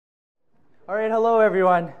All right, hello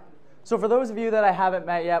everyone. So for those of you that I haven't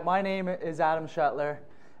met yet, my name is Adam Shuttler,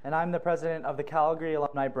 and I'm the president of the Calgary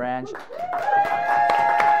Alumni Branch.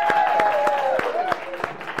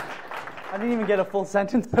 I didn't even get a full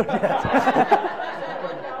sentence out yet.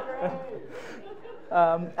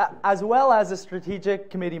 As well as a strategic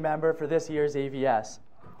committee member for this year's AVS.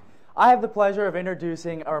 I have the pleasure of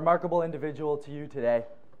introducing a remarkable individual to you today.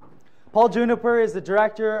 Paul Juniper is the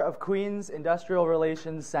director of Queen's Industrial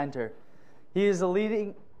Relations Centre. He is a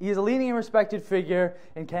leading and respected figure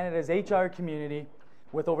in Canada's HR community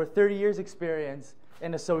with over 30 years' experience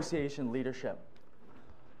in association leadership.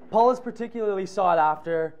 Paul is particularly sought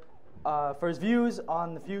after for his views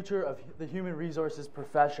on the future of the human resources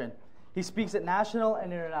profession. He speaks at national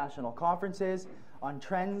and international conferences on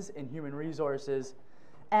trends in human resources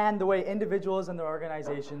and the way individuals and their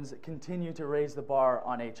organizations continue to raise the bar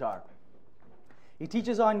on HR. He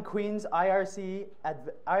teaches on Queen's IRC's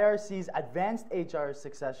Advanced HR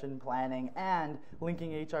Succession Planning and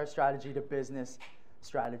linking HR strategy to business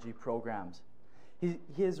strategy programs.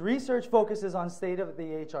 His research focuses on state of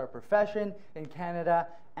the HR profession in Canada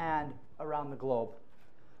and around the globe.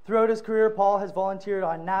 Throughout his career, Paul has volunteered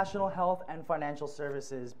on national health and financial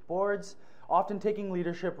services boards, often taking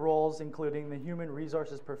leadership roles, including the Human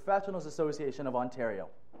Resources Professionals Association of Ontario.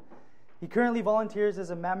 He currently volunteers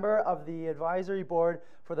as a member of the advisory board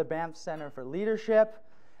for the Banff Centre for Leadership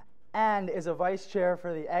and is a vice chair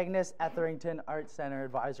for the Agnes Etherington Arts Centre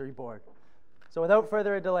Advisory Board. So without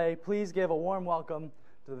further delay, please give a warm welcome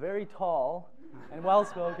to the very tall and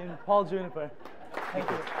well-spoken Paul Juniper. Thank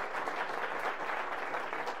you.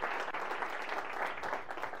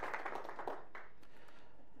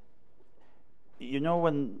 You know,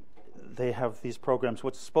 when they have these programs,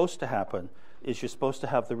 what's supposed to happen is you're supposed to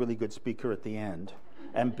have the really good speaker at the end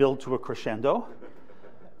and build to a crescendo.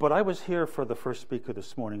 But I was here for the first speaker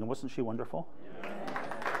this morning, and wasn't she wonderful?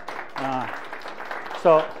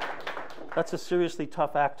 So that's a seriously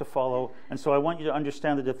tough act to follow, and so I want you to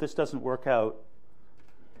understand that if this doesn't work out,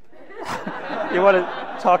 you want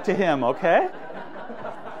to talk to him, okay?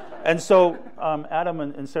 And so, Adam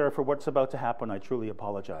and Sarah, for what's about to happen, I truly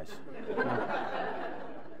apologize.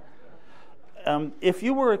 If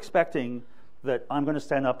you were expecting that I'm going to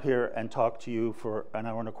stand up here and talk to you for an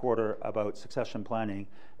hour and a quarter about succession planning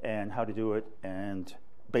and how to do it, and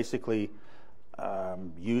basically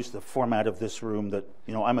use the format of this room that,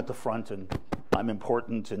 you know, I'm at the front and I'm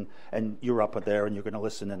important and you're up there and you're going to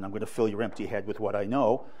listen and I'm going to fill your empty head with what I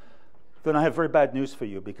know, then I have very bad news for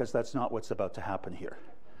you, because that's not what's about to happen here.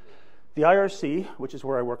 The IRC, which is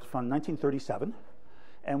where I worked from 1937,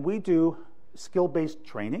 and we do skill-based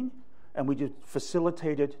training, and we do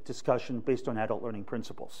facilitated discussion based on adult learning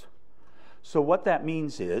principles. So what that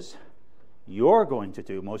means is you're going to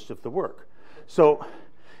do most of the work. So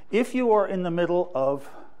if you are in the middle of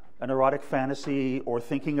an erotic fantasy or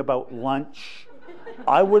thinking about lunch,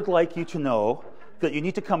 I would like you to know that you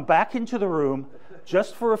need to come back into the room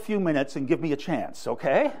just for a few minutes and give me a chance,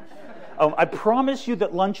 okay? I promise you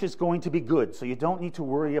that lunch is going to be good, so you don't need to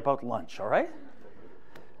worry about lunch, all right?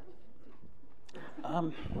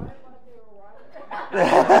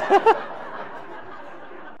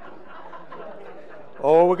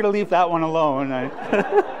 Oh, we're going to leave that one alone.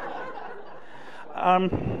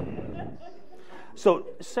 So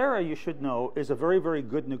Sarah, you should know, is a very, very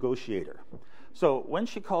good negotiator. So when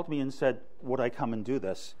she called me and said, would I come and do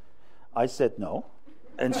this? I said no.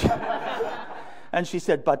 And she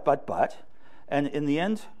said, but. And in the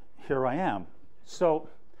end, here I am. So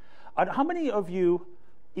how many of you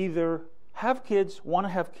either have kids, want to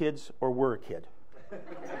have kids, or were a kid?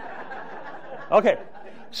 Okay,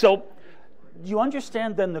 so do you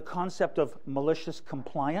understand then the concept of malicious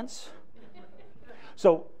compliance?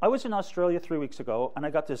 So I was in Australia 3 weeks ago, and I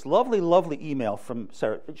got this lovely, lovely email from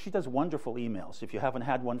Sarah. She does wonderful emails. If you haven't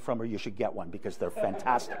had one from her, you should get one, because they're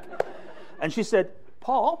fantastic. And she said,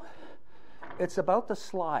 Paul, it's about the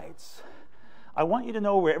slides. I want you to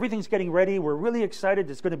know where everything's getting ready. We're really excited.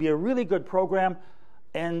 It's going to be a really good program.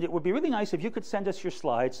 And it would be really nice if you could send us your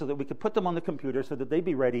slides so that we could put them on the computer so that they'd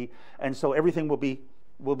be ready, and so everything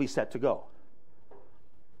will be set to go.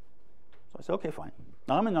 So I said, okay, fine.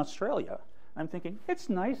 Now I'm in Australia. I'm thinking, it's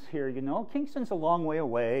nice here, you know. Kingston's a long way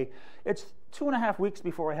away. It's 2.5 weeks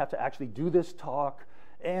before I have to actually do this talk.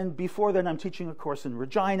 And before then, I'm teaching a course in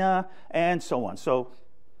Regina, and so on. So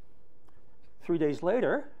 3 days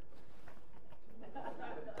later,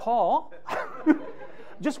 Paul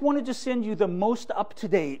just wanted to send you the most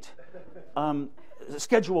up-to-date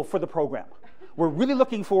schedule for the program. We're really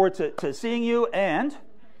looking forward to seeing you, and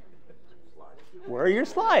where are your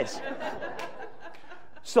slides?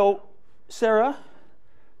 So, Sarah,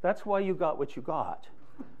 That's why you got what you got.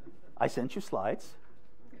 I sent you slides.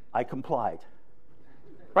 I complied.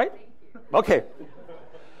 Right? Okay.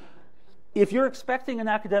 If you're expecting an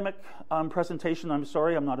academic presentation, I'm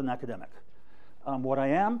sorry, I'm not an academic. What I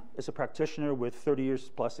am is a practitioner with 30 years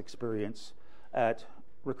plus experience at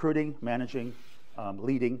recruiting, managing,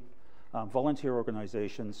 leading volunteer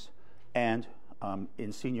organizations, and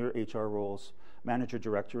in senior HR roles, manager,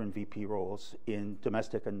 director, and VP roles in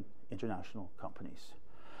domestic and international companies.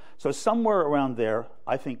 So somewhere around there,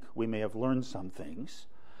 I think we may have learned some things.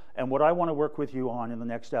 And what I want to work with you on in the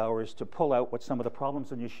next hour is to pull out what some of the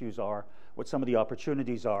problems and issues are, what some of the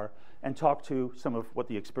opportunities are, and talk to some of what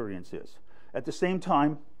the experience is. At the same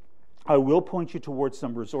time, I will point you towards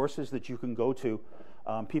some resources that you can go to,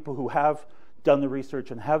 people who have done the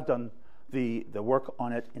research and have done the work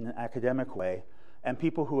on it in an academic way, and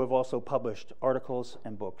people who have also published articles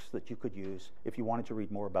and books that you could use if you wanted to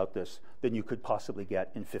read more about this than you could possibly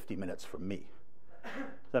get in 50 minutes from me.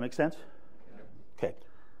 Does that make sense? Okay.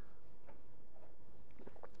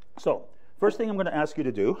 So, first thing I'm going to ask you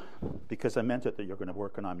to do, because I meant it that you're going to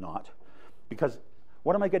work and I'm not, because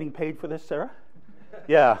what am I getting paid for this, Sarah?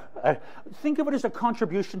 Yeah. Think of it as a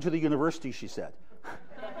contribution to the university, she said.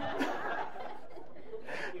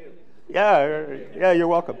 Yeah, you're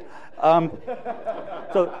welcome.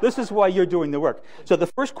 So this is why you're doing the work. So the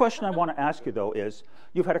first question I want to ask you, though, is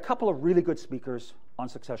you've had a couple of really good speakers on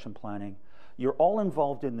succession planning. You're all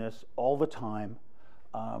involved in this all the time.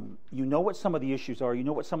 You know what some of the issues are. You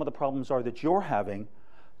know what some of the problems are that you're having.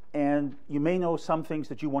 And you may know some things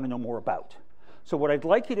that you want to know more about. So what I'd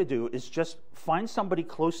like you to do is just find somebody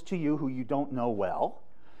close to you who you don't know well.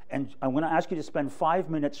 And I'm going to ask you to spend 5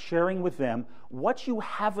 minutes sharing with them what you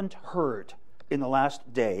haven't heard in the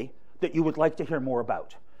last day that you would like to hear more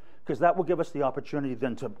about. Because that will give us the opportunity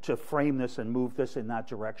then to frame this and move this in that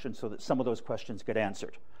direction so that some of those questions get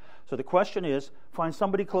answered. So the question is, find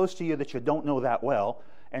somebody close to you that you don't know that well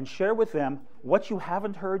and share with them what you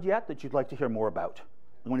haven't heard yet that you'd like to hear more about.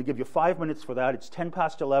 I'm going to give you 5 minutes for that. It's 10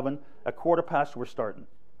 past 11. At quarter past, we're starting.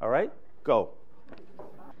 All right? Go.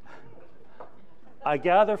 I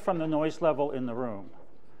gather from the noise level in the room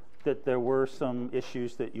that there were some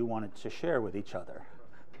issues that you wanted to share with each other.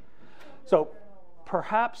 So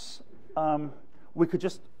perhaps we could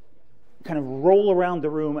just kind of roll around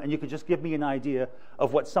the room and you could just give me an idea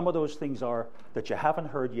of what some of those things are that you haven't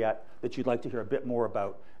heard yet that you'd like to hear a bit more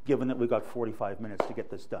about, given that we've got 45 minutes to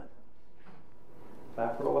get this done.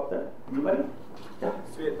 Back row up there. Anybody? Yeah.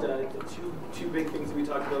 So we had two big things that we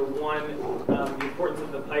talked about. One, the importance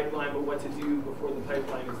of the pipeline, but what to do before the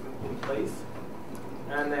pipeline is in place.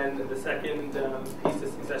 And then the second piece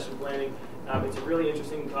is succession planning. It's a really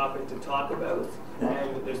interesting topic to talk about,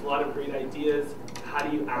 and there's a lot of great ideas. How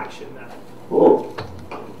do you action that? Cool.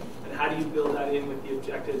 And how do you build that in with the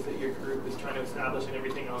objectives that your group is trying to establish and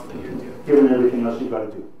everything else that you're doing? Given everything else you've got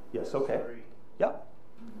to do. Yes, okay. Yep.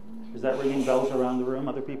 Is that ringing bells around the room?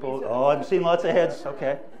 Other people? Oh, I'm seeing lots of heads.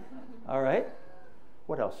 Okay. All right.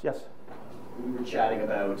 What else? Yes? We were chatting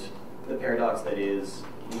about the paradox that is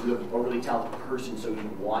you have a really talented person, so you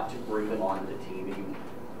want to bring them onto the team,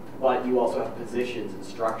 but you also have positions and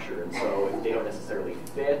structure, and so if they don't necessarily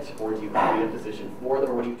fit, or do you create a position for them,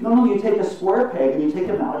 or what do you do? No, you take a square peg and you take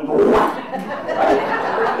them out and you go,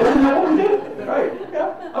 right? Isn't that what we do? Right.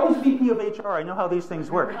 Yeah. I was VP of HR. I know how these things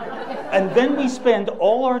work. And then we spend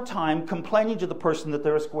all our time complaining to the person that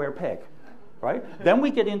they're a square peg, right? Then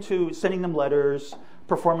we get into sending them letters,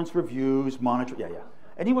 performance reviews, monitor. Yeah.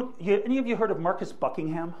 Any of you heard of Marcus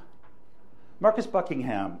Buckingham? Marcus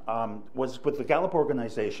Buckingham was with the Gallup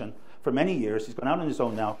organization for many years. He's gone out on his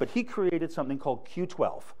own now, but he created something called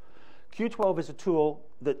Q12. Q12 is a tool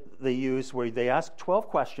that they use where they ask 12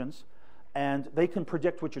 questions, and they can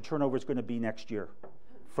predict what your turnover is going to be next year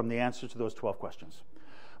from the answers to those 12 questions.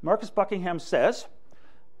 Marcus Buckingham says,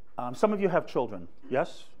 some of you have children,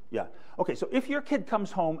 yes? Yeah. Okay, so if your kid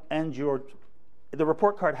comes home and the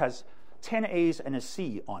report card has 10 A's and a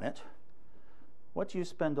C on it, what do you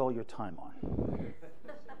spend all your time on?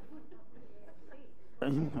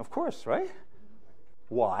 Of course, right?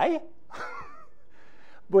 Why?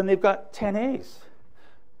 When they've got 10 A's.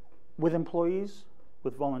 With employees,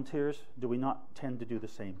 with volunteers, do we not tend to do the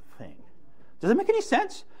same thing? Does it make any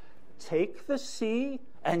sense? Take the C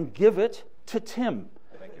and give it to Tim,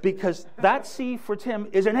 because that C for Tim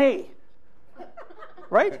is an A.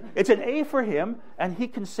 Right? It's an A for him, and he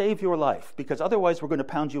can save your life, because otherwise we're going to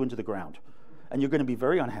pound you into the ground. And you're going to be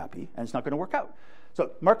very unhappy, and it's not going to work out.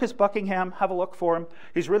 So Marcus Buckingham, have a look for him.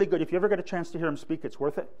 He's really good. If you ever get a chance to hear him speak, it's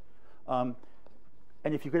worth it. And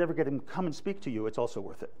if you could ever get him come and speak to you, it's also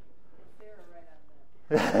worth it.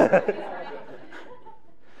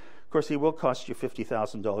 course, he will cost you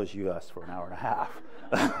 $50,000 US for an hour and a half.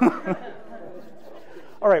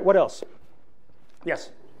 All right, what else?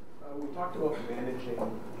 Yes? We talked about managing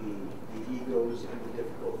the egos and the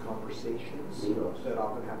difficult conversations that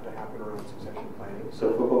often have to happen around succession planning.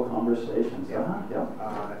 Difficult conversations, yeah.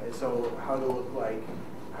 And so how to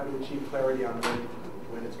achieve clarity on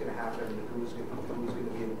when it's going to happen, who's going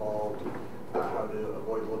to be involved, how to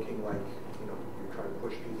avoid looking like you're trying to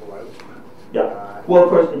push people out. Yeah. Well, of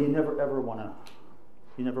course, and you never want to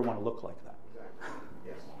look like that. Exactly.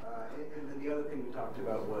 Yes. And then the other thing we talked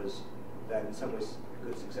about was that in some ways,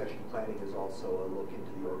 good succession planning is also a look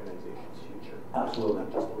into the organization's future. Absolutely.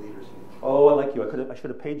 Not just the leader's future. Oh, I like you. I should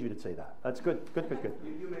have paid you to say that. That's good. Good.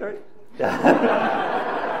 You All right.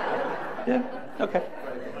 Yeah. Okay.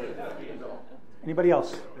 Anybody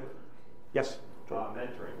else? Yes.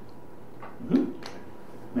 Mentoring.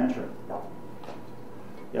 Mm-hmm. Mentoring.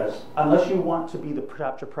 Yes. Unless you want to be the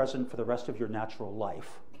chapter president for the rest of your natural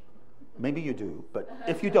life, maybe you do. But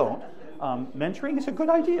if you don't, mentoring is a good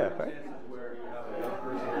idea. Right? Where you have a young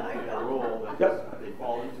person in a role that they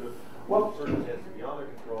fall into circumstances beyond their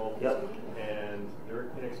control, and they're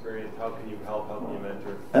inexperienced. How can you help them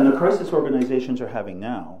mentor? And the crisis organizations are having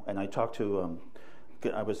now, and I talked to,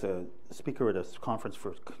 I was a speaker at a conference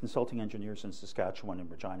for consulting engineers in Saskatchewan and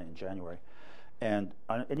Regina in January. And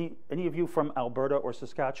any of you from Alberta or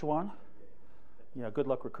Saskatchewan? Yeah, good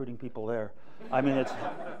luck recruiting people there. I mean,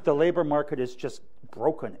 the labor market is just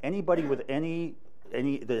broken. Anybody with any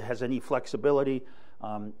that has any flexibility,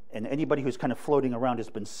 and anybody who's kind of floating around has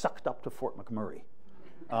been sucked up to Fort McMurray.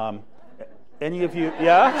 Any of you?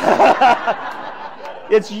 Yeah?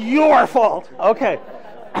 It's your fault. Okay.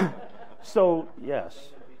 So, yes.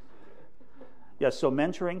 Yes, so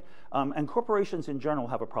mentoring. And corporations in general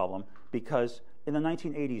have a problem because in the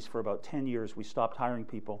 1980s, for about 10 years, we stopped hiring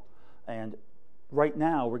people. And right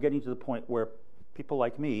now, we're getting to the point where people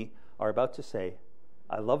like me are about to say,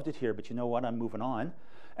 I loved it here, but you know what? I'm moving on.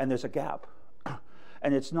 And there's a gap.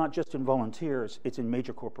 And it's not just in volunteers, it's in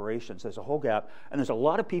major corporations. There's a whole gap. And there's a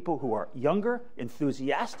lot of people who are younger,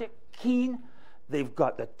 enthusiastic, keen. They've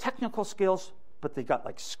got the technical skills, but they got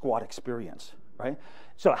like squat experience, right?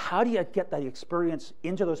 So how do you get that experience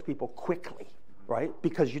into those people quickly, right?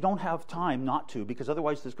 Because you don't have time not to, because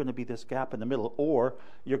otherwise there's going to be this gap in the middle, or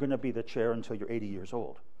you're going to be the chair until you're 80 years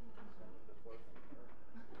old.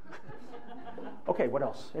 Okay, what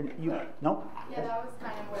else? And you, no? Yeah, that was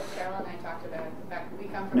kind of what Cheryl and I talked about. In fact, we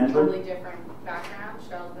come from totally different backgrounds.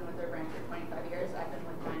 Cheryl's been with her brand for 25 years. I've been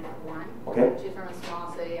with mine for 1. Okay. She's from a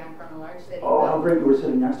small city. I'm from a large city. Oh, how great you were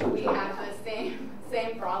sitting next to each other. We have the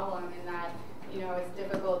same problem in that, it's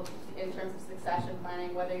difficult in terms of succession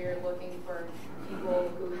planning, whether you're looking for people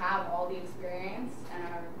who have all the experience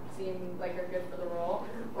and seem like they're good for the role,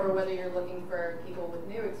 or whether you're looking for people with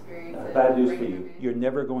new experiences. Bad news for you. You're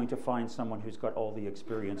never going to find someone who's got all the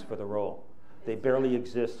experience for the role. They barely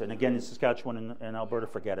exist. And again, in Saskatchewan and Alberta,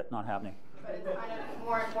 forget it. Not happening. But it's kind of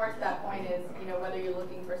more to that point is, whether you're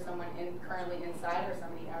looking for someone currently inside or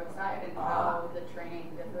somebody outside, and how the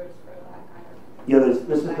training differs for that kind of. Yeah,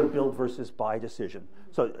 this is the build versus buy decision.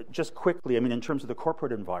 So just quickly, in terms of the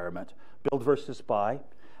corporate environment, build versus buy,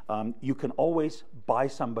 you can always buy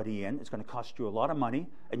somebody in. It's going to cost you a lot of money,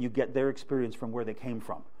 and you get their experience from where they came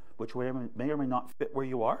from, which may or may not fit where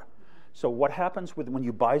you are. So what happens when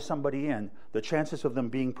you buy somebody in, the chances of them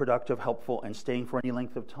being productive, helpful, and staying for any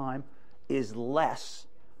length of time is less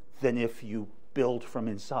than if you build from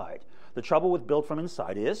inside. The trouble with build from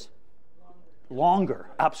inside is longer.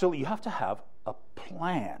 Absolutely. You have to have a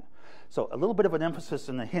plan. So a little bit of an emphasis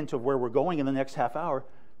and a hint of where we're going in the next half hour: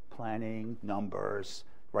 planning, numbers,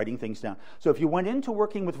 writing things down. So if you went into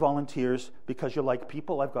working with volunteers because you like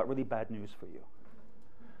people, I've got really bad news for you.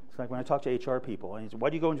 It's like when I talk to HR people, and he says, why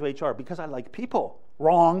do you go into HR? Because I like people.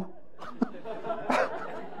 Wrong.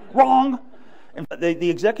 Wrong. And the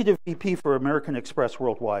executive VP for American Express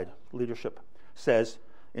Worldwide Leadership says,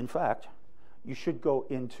 in fact, you should go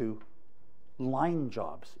into line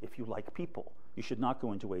jobs if you like people. You should not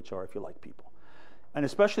go into HR if you like people. And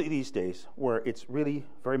especially these days where it's really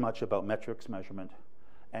very much about metrics, measurement,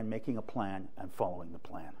 and making a plan and following the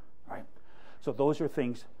plan, right? So those are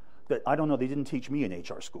things that, I don't know, they didn't teach me in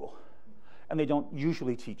HR school. And they don't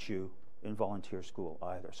usually teach you in volunteer school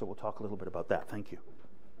either. So we'll talk a little bit about that. Thank you.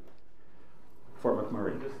 Fort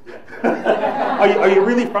McMurray. Are you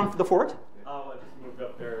really from the fort? I just moved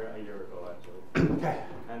up there a year ago, actually. Okay.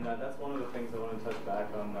 And that's one of the things things I want to touch back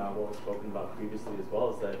on what was spoken about previously as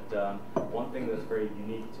well is that one thing that's very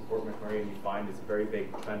unique to Fort McMurray, and you find, is a very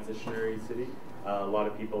big transitionary city. A lot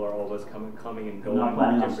of people are always coming and going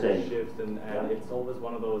on different shifts, and it's always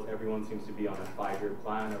one of those, everyone seems to be on a 5-year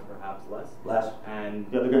plan or perhaps less. And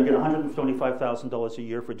yeah, they're going to get $175,000 a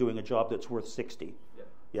year for doing a job that's worth $60. Yeah.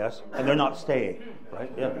 Yes, and they're not staying,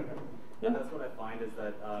 right? Yeah. And that's what I find is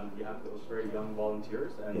that you have those very young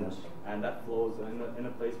volunteers, and that flows in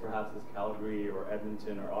a place perhaps as Calgary or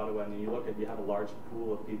Edmonton or Ottawa, and you have a large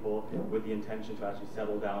pool of people with the intention to actually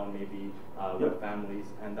settle down, maybe with families,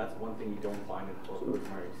 and that's one thing you don't find in Fort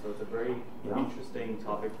McMurray. So it's a very interesting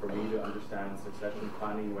topic for me to understand succession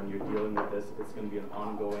planning when you're dealing with this. It's going to be an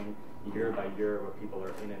ongoing year by year where people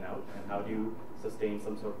are in and out, and how do you sustain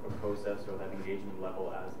some sort of a process or that engagement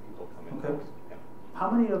level as people come in. Okay. How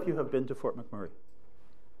many of you have been to Fort McMurray?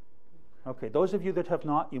 Okay, those of you that have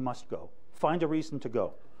not, you must go. Find a reason to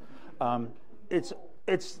go. It's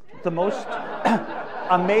the most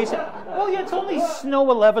amazing. Well, yeah, it's only snow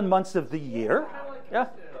 11 months of the year. Yeah,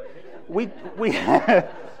 we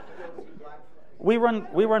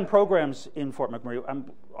run programs in Fort McMurray.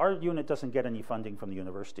 Our unit doesn't get any funding from the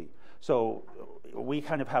university, so we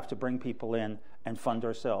kind of have to bring people in and fund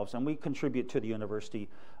ourselves, and we contribute to the university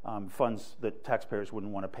funds that taxpayers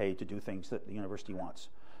wouldn't want to pay to do things that the university wants.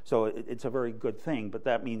 So it's a very good thing, but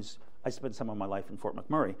that means I spent some of my life in Fort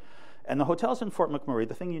McMurray. And the hotels in Fort McMurray,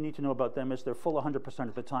 the thing you need to know about them is they're full 100%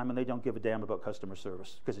 of the time, and they don't give a damn about customer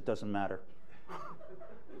service because it doesn't matter.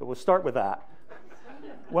 But we'll start with that.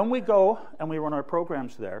 When we go and we run our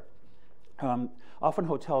programs there, often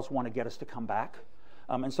hotels want to get us to come back.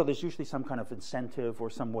 And so there's usually some kind of incentive or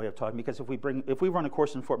some way of talking, because if we run a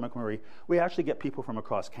course in Fort McMurray, we actually get people from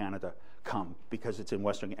across Canada come because it's in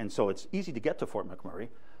Western, and so it's easy to get to Fort McMurray.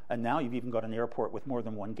 And now you've even got an airport with more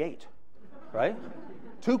than one gate, right?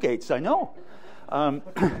 2 gates, I know.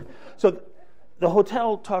 So the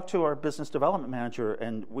hotel talked to our business development manager,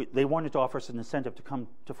 and they wanted to offer us an incentive to come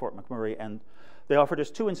to Fort McMurray, and they offered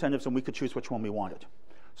us 2 incentives, and we could choose which one we wanted.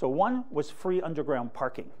 So one was free underground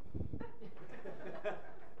parking.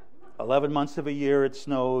 11 months of a year it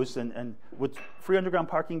snows, and would free underground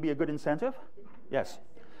parking be a good incentive? Yes.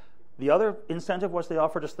 The other incentive was they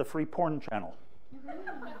offered us the free porn channel.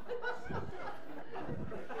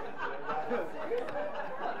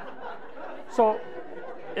 So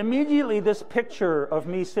immediately this picture of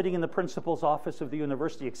me sitting in the principal's office of the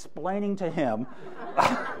university explaining to him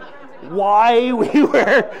why we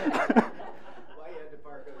were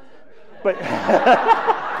but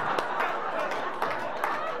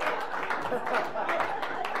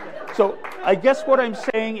so I guess what I'm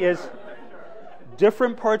saying is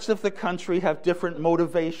different parts of the country have different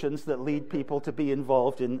motivations that lead people to be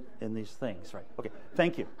involved in these things. Right. Okay.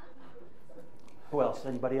 Thank you. Who else?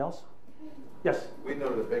 Anybody else? Yes? We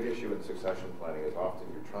know the big issue in succession planning is often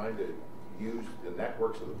you're trying to use the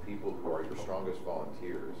networks of the people who are your strongest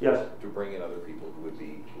volunteers to bring in other people who would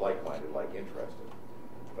be like-minded, like-interested.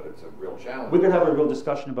 But it's a real challenge. We could have a real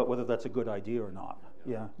discussion about whether that's a good idea or not.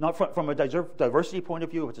 Yeah, not from a diversity point of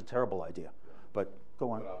view, it's a terrible idea. But go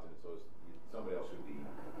on. But often it's somebody else would be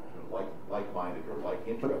like-minded or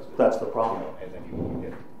like-interested. But that's the problem. And then you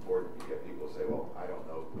get people who say, well, I don't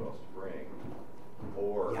know who else to bring.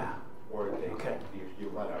 Or you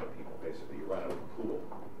run out of people, basically. You run out of a pool.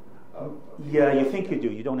 Yeah, you think you do.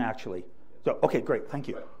 You don't actually. So, okay, great. Thank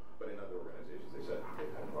you. But in other organizations, they said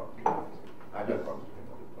they've had problems. I've had problems in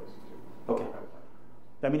other places, too. Okay.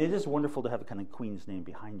 I mean, it is wonderful to have a kind of Queen's name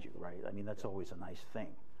behind you, right? I mean, that's always a nice thing.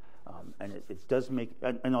 And it does make,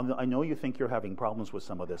 and I know you think you're having problems with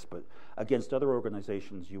some of this, but against other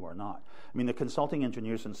organizations, you are not. I mean, the consulting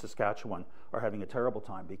engineers in Saskatchewan are having a terrible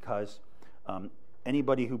time because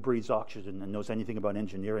anybody who breathes oxygen and knows anything about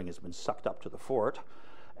engineering has been sucked up to the fort,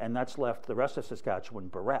 and that's left the rest of Saskatchewan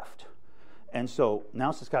bereft. And so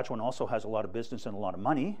now Saskatchewan also has a lot of business and a lot of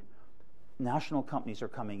money. National companies are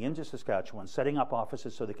coming into Saskatchewan, setting up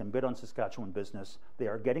offices so they can bid on Saskatchewan business. They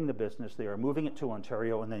are getting the business, they are moving it to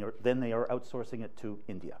Ontario, and then they are outsourcing it to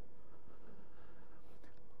India.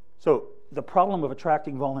 So the problem of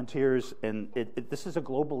attracting volunteers, and this is a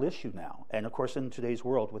global issue now. And of course, in today's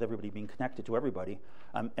world, with everybody being connected to everybody,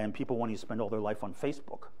 and people wanting to spend all their life on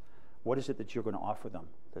Facebook, what is it that you're going to offer them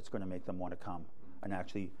that's going to make them want to come and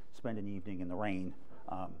actually spend an evening in the rain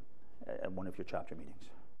at one of your chapter meetings?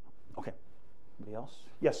 Okay. Anybody else?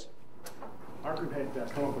 Yes? Our group had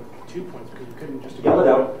come up with 2 points because we couldn't just... Yell it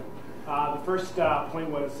out. The first point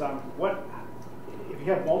was, what if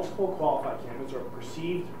you have multiple qualified candidates or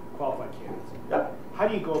perceived qualified candidates, how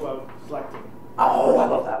do you go about selecting Oh, I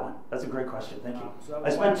love that one. That's a great question. Thank you. I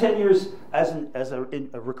spent 10 years as a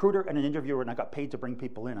recruiter and an interviewer, and I got paid to bring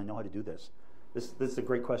people in. I know how to do this. This is a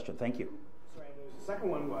great question. Thank you. Sorry, the second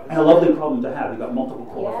one was... And a lovely problem to have. You've got multiple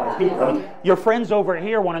qualified people. I mean, your friends over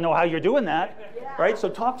here want to know how you're doing that, right? So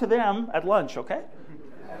talk to them at lunch, okay?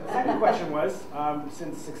 The second question was,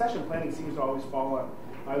 since succession planning seems to always fall on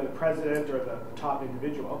either the president or the top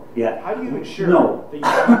individual, how do you ensure that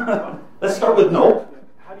you... Let's start with no.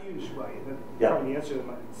 How do you ensure, part of the answer to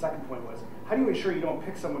my second point was, how do you ensure you don't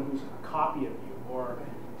pick someone who's a copy of you or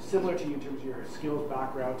similar to you in terms of your skills,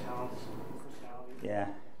 background, talents, personality?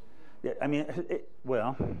 Yeah, I mean,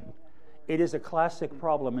 it is a classic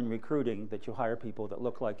problem in recruiting that you hire people that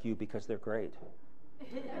look like you because they're great.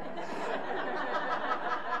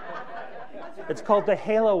 It's called the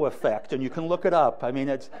halo effect, and you can look it up. I mean,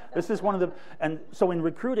 this is one of the... And so in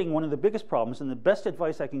recruiting, one of the biggest problems, and the best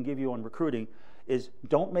advice I can give you on recruiting is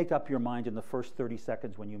don't make up your mind in the first 30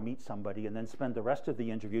 seconds when you meet somebody and then spend the rest of the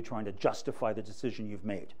interview trying to justify the decision you've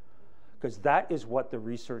made. Because that is what the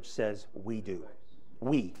research says we do.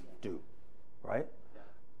 We do, right?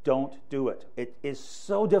 Don't do it. It is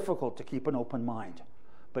so difficult to keep an open mind,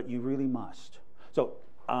 but you really must. So,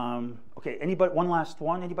 okay, anybody? One last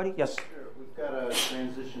one. Anybody? Yes. Sure. We've got a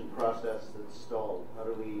transition process that's stalled. How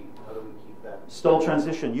do we keep that? Stalled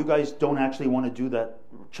transition. You guys don't actually want to do that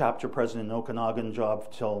chapter president in Okanagan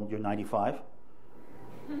job till you're 95.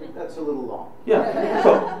 That's a little long. Yeah.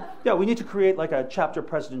 So, yeah, we need to create like a chapter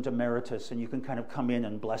president emeritus, and you can kind of come in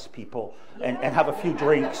and bless people and have a few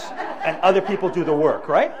drinks, and other people do the work,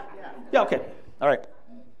 right? Yeah. Okay. All right.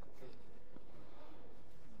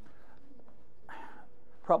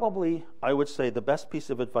 Probably, I would say the best piece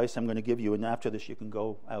of advice I'm going to give you, and after this you can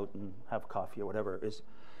go out and have coffee or whatever, is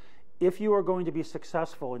if you are going to be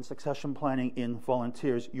successful in succession planning in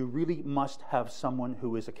volunteers, you really must have someone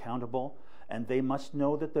who is accountable, and they must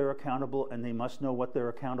know that they're accountable, and they must know what they're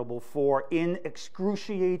accountable for in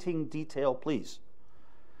excruciating detail, please.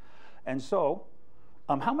 And so,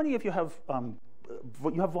 how many of you have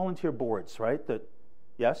volunteer boards, right?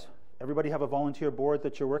 Yes? Everybody have a volunteer board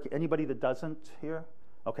that you're working? Anybody that doesn't here?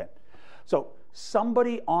 Okay. So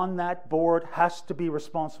somebody on that board has to be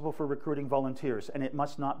responsible for recruiting volunteers, and it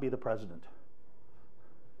must not be the president.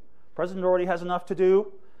 President already has enough to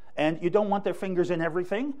do, and you don't want their fingers in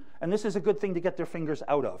everything, and this is a good thing to get their fingers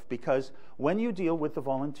out of, because when you deal with the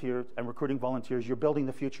volunteers and recruiting volunteers, you're building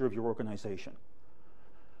the future of your organization.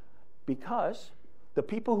 Because the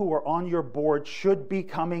people who are on your board should be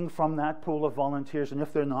coming from that pool of volunteers, and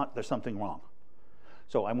if they're not, there's something wrong.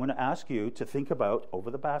 So I'm going to ask you to think about,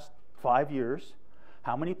 over the past 5 years,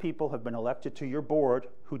 how many people have been elected to your board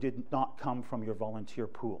who did not come from your volunteer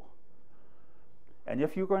pool? And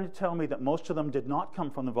if you're going to tell me that most of them did not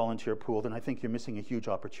come from the volunteer pool, then I think you're missing a huge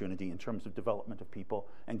opportunity in terms of development of people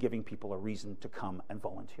and giving people a reason to come and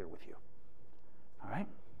volunteer with you. All right?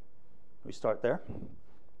 We start there?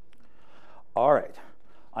 All right.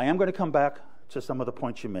 I am going to come back to some of the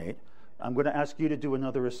points you made. I'm going to ask you to do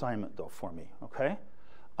another assignment, though, for me, okay?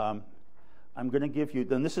 I'm going to give you,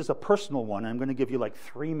 then this is a personal one, I'm going to give you like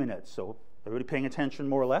 3 minutes, so everybody paying attention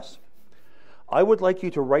more or less? I would like you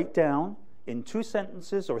to write down in 2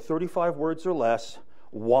 sentences or 35 words or less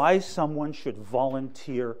why someone should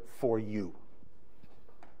volunteer for you.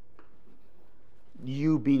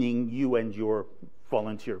 You meaning you and your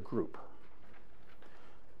volunteer group.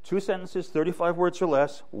 2 sentences, 35 words or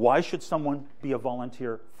less, why should someone be a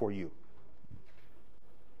volunteer for you?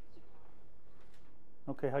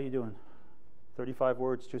 Okay, how you doing? 35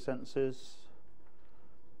 words, 2 sentences.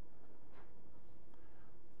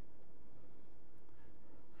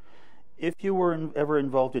 If you were ever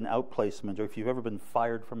involved in outplacement, or if you've ever been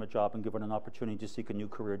fired from a job and given an opportunity to seek a new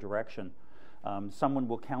career direction, someone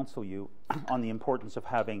will counsel you on the importance of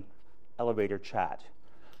having elevator chat.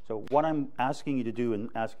 So what I'm asking you to do and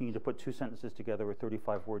asking you to put 2 sentences together with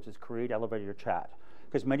 35 words is create elevator chat.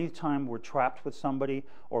 Because many times we're trapped with somebody,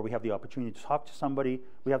 or we have the opportunity to talk to somebody,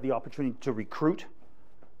 we have the opportunity to recruit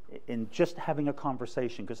in just having a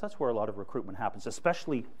conversation, because that's where a lot of recruitment happens,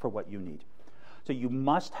 especially for what you need. So you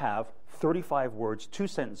must have 35 words, 2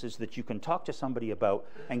 sentences that you can talk to somebody about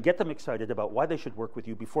and get them excited about why they should work with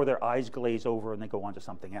you before their eyes glaze over and they go on to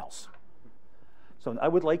something else. So I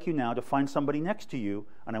would like you now to find somebody next to you,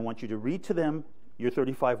 and I want you to read to them your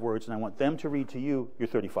 35 words, and I want them to read to you your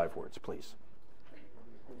 35 words, please.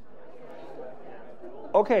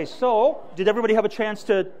 Okay, so did everybody have a chance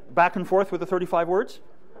to back and forth with the 35 words?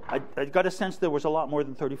 I got a sense there was a lot more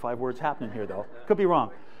than 35 words happening here, though. Could be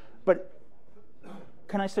wrong. But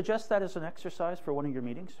can I suggest that as an exercise for one of your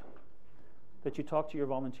meetings? That you talk to your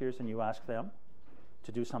volunteers and you ask them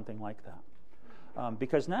to do something like that.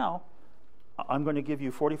 Because now I'm going to give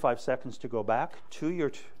you 45 seconds to go back to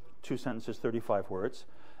your 2 sentences, 35 words.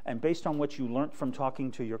 And based on what you learned from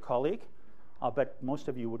talking to your colleague, I'll bet most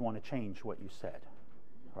of you would want to change what you said,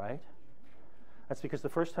 right? That's because the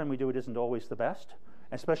first time we do it isn't always the best,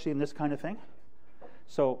 especially in this kind of thing.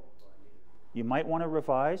 So you might want to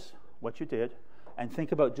revise what you did and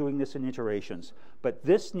think about doing this in iterations. But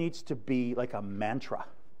this needs to be like a mantra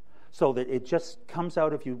so that it just comes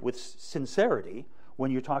out of you with sincerity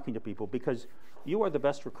when you're talking to people, because you are the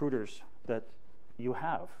best recruiters that you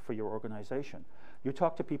have for your organization. You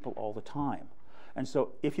talk to people all the time. And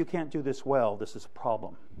so if you can't do this well, this is a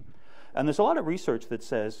problem. And there's a lot of research that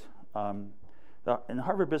says, in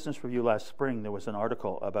Harvard Business Review last spring, there was an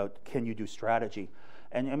article about can you do strategy.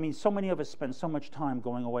 And I mean, so many of us spend so much time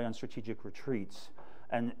going away on strategic retreats.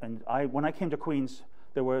 And when I came to Queen's,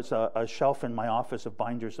 there was a shelf in my office of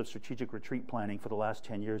binders of strategic retreat planning for the last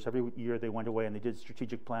 10 years. Every year they went away and they did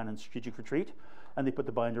strategic plan and strategic retreat, and they put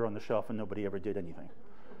the binder on the shelf and nobody ever did anything.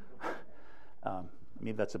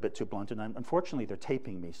 Maybe that's a bit too blunt, and unfortunately they're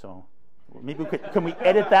taping me, so maybe can we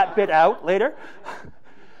edit that bit out later?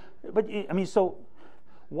 But I mean, so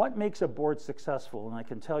what makes a board successful? And I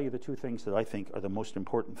can tell you the 2 things that I think are the most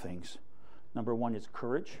important things. Number 1 is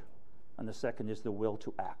courage, and the second is the will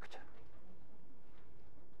to act.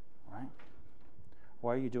 Right?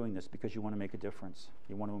 Why are you doing this? Because you want to make a difference.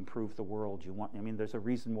 You want to improve the world. There's a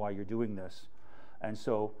reason why you're doing this. And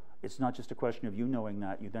so it's not just a question of you knowing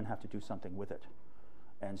that. You then have to do something with it.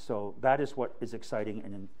 And so that is what is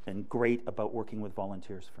exciting and great about working with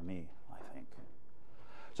volunteers for me, I think.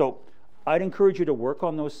 So I'd encourage you to work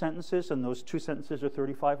on those sentences, and those 2 sentences are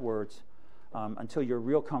 35 words, until you're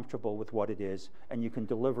real comfortable with what it is, and you can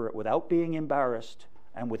deliver it without being embarrassed,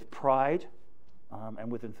 and with pride,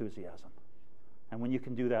 and with enthusiasm. And when you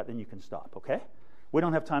can do that, then you can stop, okay? We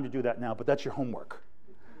don't have time to do that now, but that's your homework.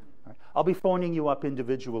 Right? I'll be phoning you up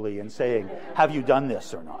individually and saying, have you done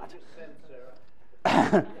this or not?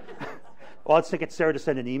 Well, let's get Sarah to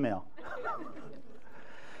send an email.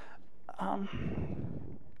 All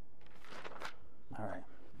right.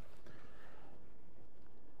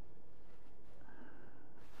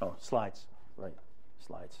 Oh, slides. Right,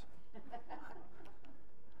 slides.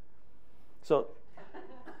 So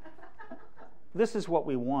this is what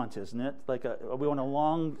we want, isn't it? We want a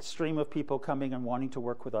long stream of people coming and wanting to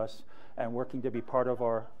work with us and working to be part of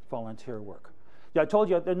our volunteer work. Yeah, I told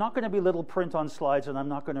you, they're not going to be little print on slides, and I'm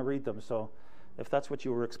not going to read them. So if that's what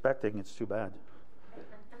you were expecting, it's too bad.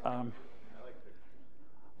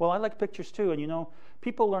 Well, I like pictures too. And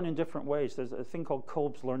people learn in different ways. There's a thing called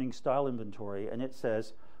Kolb's Learning Style Inventory, and it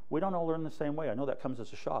says we don't all learn the same way. I know that comes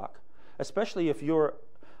as a shock, especially if you're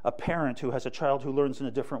a parent who has a child who learns in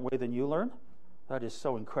a different way than you learn. That is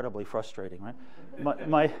so incredibly frustrating, right?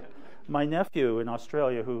 My nephew in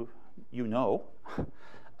Australia, who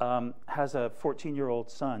has a 14-year-old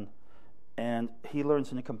son, and he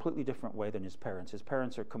learns in a completely different way than his parents. His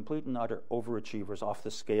parents are complete and utter overachievers, off the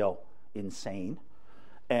scale, insane,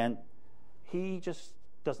 and he just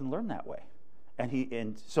doesn't learn that way.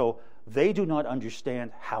 And so they do not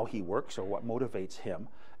understand how he works or what motivates him,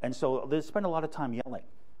 and so they spend a lot of time yelling.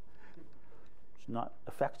 It's not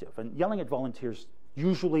effective, and yelling at volunteers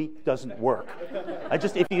usually doesn't work.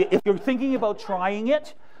 If you're thinking about trying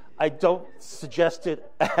it, I don't suggest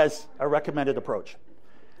it as a recommended approach.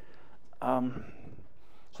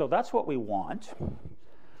 So that's what we want.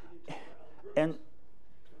 And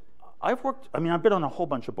I've been on a whole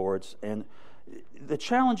bunch of boards, and the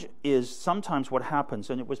challenge is sometimes what happens,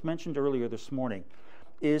 and it was mentioned earlier this morning,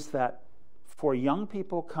 is that for young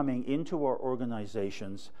people coming into our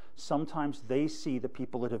organizations, sometimes they see the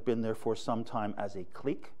people that have been there for some time as a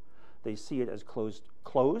clique. They see it as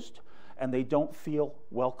closed, and they don't feel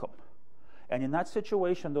welcome. And in that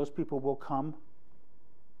situation, those people will come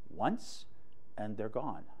once, and they're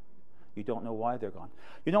gone. You don't know why they're gone.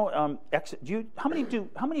 How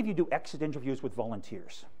many of you do exit interviews with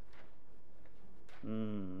volunteers?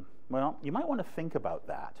 Well, you might want to think about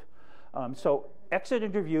that. So exit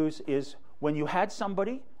interviews is when you had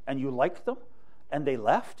somebody and you liked them and they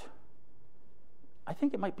left. I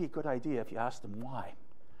think it might be a good idea if you ask them why.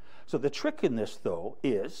 So the trick in this, though,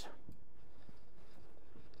 is,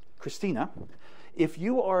 Christina, if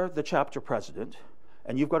you are the chapter president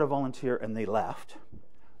and you've got a volunteer and they left,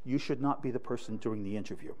 you should not be the person doing the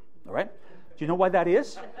interview. All right? Do you know why that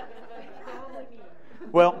is?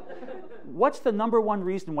 Well, what's the number one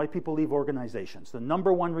reason why people leave organizations? The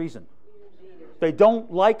number one reason. They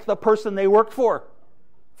don't like the person they worked for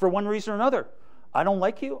one reason or another. I don't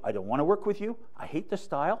like you. I don't want to work with you. I hate the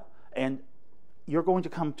style. And you're going to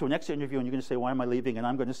come to an exit interview and you're going to say, why am I leaving? And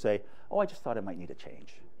I'm going to say, oh, I just thought I might need a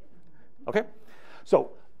change. Okay?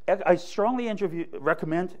 So I strongly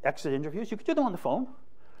recommend exit interviews. You can do them on the phone,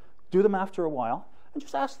 do them after a while, and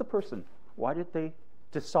just ask the person, why did they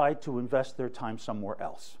decide to invest their time somewhere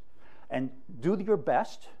else? And do your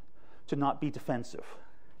best to not be defensive,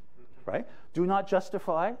 right? Do not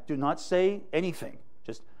justify, do not say anything.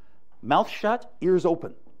 Just mouth shut, ears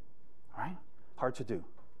open, right? Hard to do,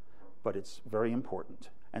 but it's very important.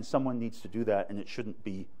 And someone needs to do that, and it shouldn't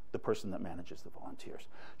be the person that manages the volunteers.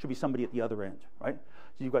 It should be somebody at the other end, right?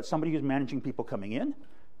 So you've got somebody who's managing people coming in,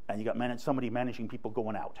 and you've got somebody managing people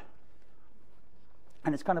going out.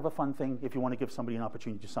 And it's kind of a fun thing if you want to give somebody an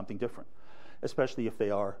opportunity to do something different, especially if they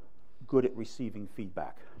are good at receiving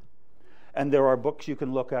feedback. And there are books you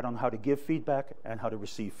can look at on how to give feedback and how to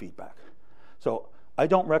receive feedback. So I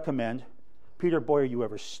don't recommend, Peter, boy, are you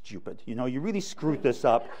ever stupid. You know, you really screwed this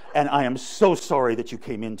up, and I am so sorry that you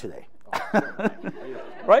came in today.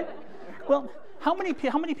 Right? Well, how many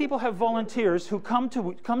people have volunteers who come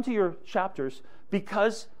to your chapters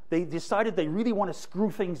because they decided they really want to screw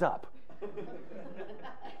things up?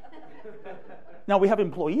 Now, we have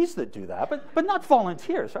employees that do that, but not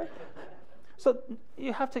volunteers, right? So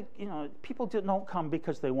you have to, people don't come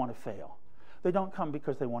because they want to fail. They don't come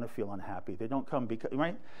because they want to feel unhappy. They don't come because,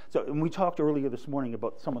 right? So, and we talked earlier this morning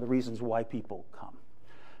about some of the reasons why people come.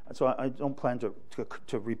 And so I don't plan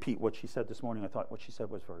to repeat what she said this morning. I thought what she said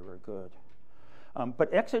was very, very good.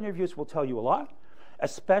 But exit interviews will tell you a lot,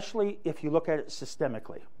 especially if you look at it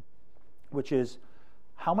systemically, which is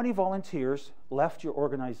how many volunteers left your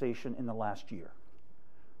organization in the last year?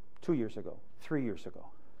 2 years ago, 3 years ago.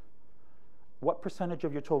 What percentage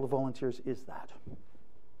of your total volunteers is that?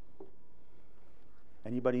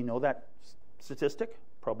 Anybody know that statistic?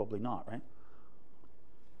 Probably not, right?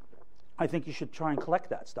 I think you should try and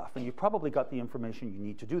collect that stuff, and you've probably got the information you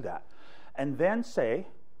need to do that. And then say,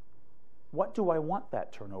 what do I want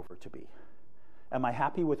that turnover to be? Am I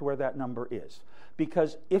happy with where that number is?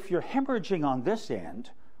 Because if you're hemorrhaging on this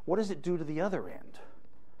end, what does it do to the other end?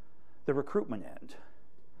 The recruitment end.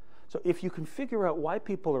 So if you can figure out why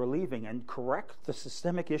people are leaving and correct the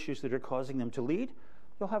systemic issues that are causing them to leave,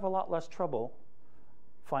 you'll have a lot less trouble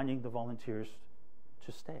finding the volunteers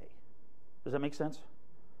to stay. Does that make sense?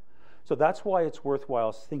 So that's why it's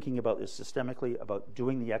worthwhile thinking about this systemically, about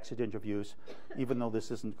doing the exit interviews, even though this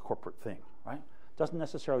isn't a corporate thing, right? It doesn't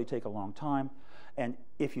necessarily take a long time. And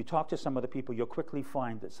if you talk to some of the people, you'll quickly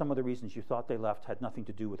find that some of the reasons you thought they left had nothing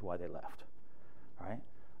to do with why they left, right?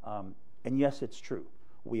 And yes, it's true.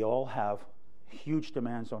 We all have huge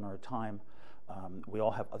demands on our time. We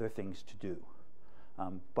all have other things to do.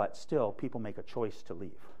 But still, people make a choice to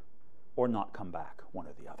leave or not come back, one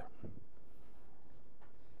or the other.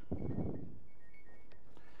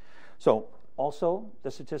 So also,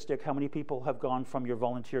 the statistic, how many people have gone from your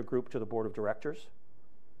volunteer group to the board of directors?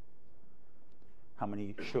 How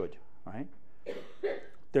many should, right?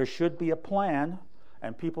 There should be a plan,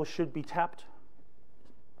 and people should be tapped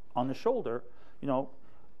on the shoulder.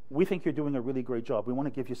 We think you're doing a really great job. We want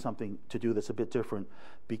to give you something to do that's a bit different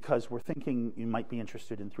because we're thinking you might be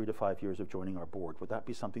interested in 3 to 5 years of joining our board. Would that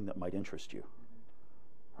be something that might interest you?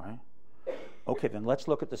 Right? Okay, then let's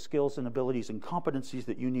look at the skills and abilities and competencies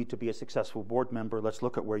that you need to be a successful board member. Let's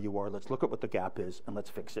look at where you are. Let's look at what the gap is, and let's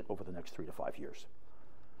fix it over the next 3 to 5 years.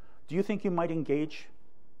 Do you think you might engage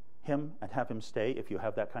him and have him stay if you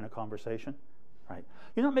have that kind of conversation? Right?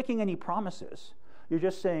 You're not making any promises. You're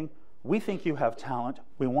just saying, we think you have talent.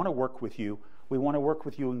 We want to work with you. We want to work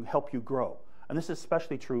with you and help you grow. And this is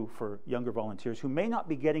especially true for younger volunteers who may not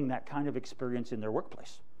be getting that kind of experience in their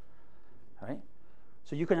workplace. Right?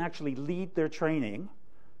 So you can actually lead their training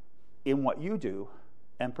in what you do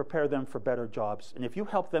and prepare them for better jobs. And if you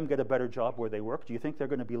help them get a better job where they work, do you think they're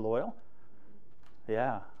going to be loyal?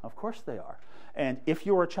 Yeah, of course they are. And if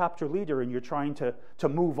you're a chapter leader and you're trying to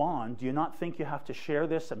move on, do you not think you have to share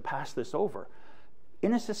this and pass this over?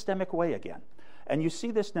 In a systemic way again. And you see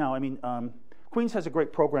this now. I mean, Queen's has a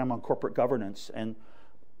great program on corporate governance, and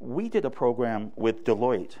we did a program with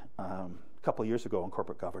Deloitte a couple of years ago on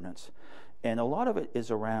corporate governance, and a lot of it is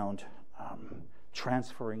around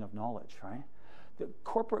transferring of knowledge, right? The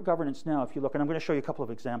corporate governance now, if you look, and I'm going to show you a couple of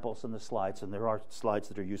examples in the slides, and there are slides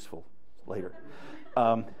that are useful later,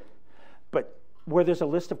 but where there's a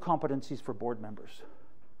list of competencies for board members. Do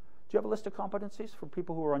you have a list of competencies for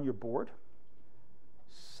people who are on your board?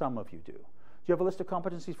 Some of you do. Do you have a list of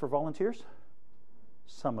competencies for volunteers?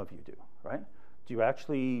 Some of you do, right? Do you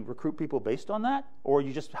actually recruit people based on that, or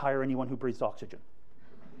you just hire anyone who breathes oxygen?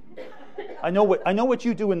 I know what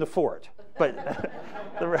you do in the fort, but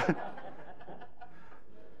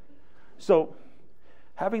so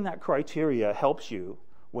having that criteria helps you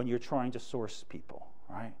when you're trying to source people,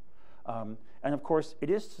 right? And of course,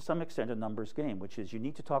 it is to some extent a numbers game, which is you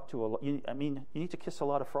need to talk to you need to kiss a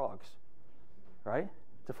lot of frogs, right,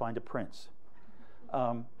 to find a prince.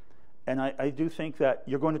 And I do think that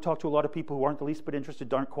you're going to talk to a lot of people who aren't the least bit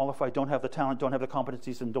interested, aren't qualified, don't have the talent, don't have the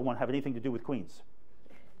competencies, and don't want to have anything to do with Queens.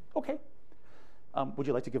 Okay. Would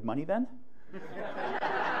you like to give money then?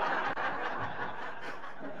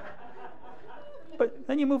 But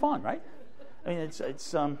then you move on, right? I mean,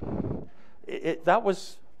 that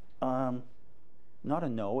was not a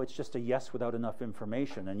no. It's just a yes without enough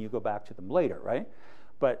information, and you go back to them later, right?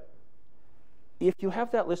 But if you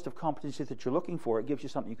have that list of competencies that you're looking for, it gives you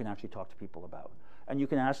something you can actually talk to people about, and you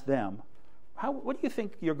can ask them, what do you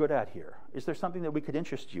think you're good at here? Is there something that we could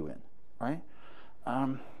interest you in, right?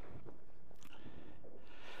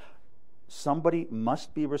 Somebody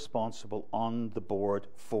must be responsible on the board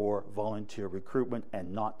for volunteer recruitment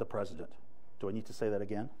and not the president. Do I need to say that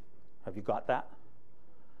again? Have you got that?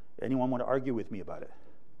 Anyone want to argue with me about it?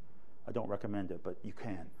 I don't recommend it, but you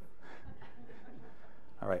can.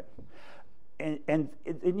 All right. And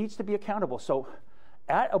it needs to be accountable. So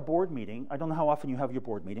at a board meeting, I don't know how often you have your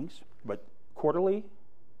board meetings, but quarterly,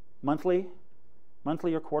 monthly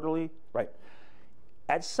or quarterly, right.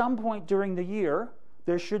 At some point during the year,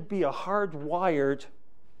 there should be a hardwired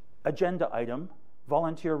agenda item,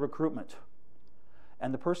 volunteer recruitment.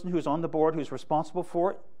 And the person who's on the board, who's responsible for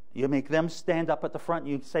it, you make them stand up at the front,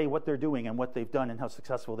 you say what they're doing and what they've done and how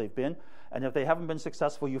successful they've been. And if they haven't been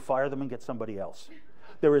successful, you fire them and get somebody else.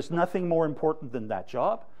 There is nothing more important than that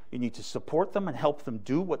job. You need to support them and help them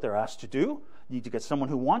do what they're asked to do. You need to get someone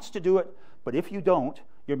who wants to do it. But if you don't,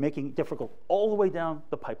 you're making it difficult all the way down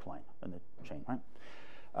the pipeline and the chain,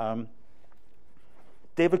 right?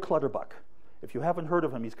 David Clutterbuck. If you haven't heard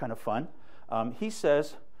of him, he's kind of fun. He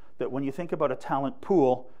says that when you think about a talent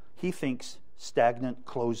pool, he thinks stagnant,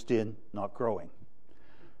 closed in, not growing.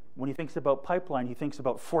 When he thinks about pipeline, he thinks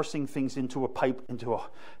about forcing things into a pipe, into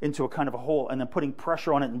a kind of a hole, and then putting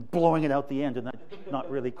pressure on it and blowing it out the end, and that's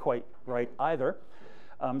not really quite right either.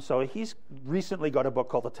 So he's recently got a book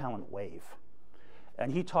called The Talent Wave.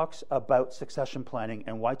 And he talks about succession planning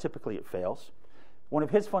and why typically it fails. One of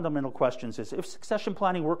his fundamental questions is, if succession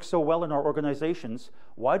planning works so well in our organizations,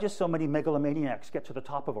 why do so many megalomaniacs get to the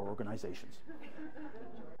top of our organizations?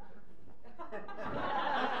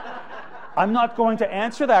 I'm not going to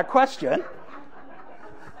answer that question,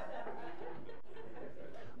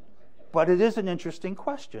 but it is an interesting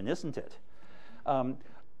question, isn't it?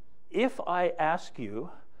 If I ask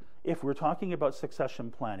you, if we're talking about succession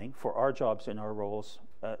planning for our jobs in our roles,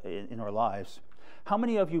 in our lives, how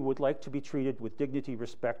many of you would like to be treated with dignity,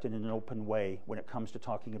 respect, and in an open way when it comes to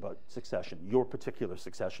talking about succession, your particular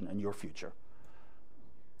succession and your future?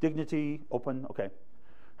 Dignity, open, okay.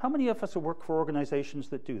 How many of us work for organizations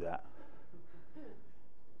that do that?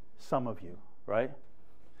 Some of you, right?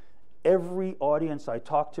 Every audience I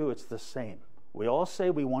talk to, it's the same. We all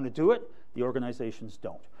say we want to do it, the organizations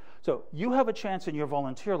don't. So you have a chance in your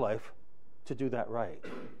volunteer life to do that right.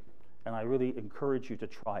 And I really encourage you to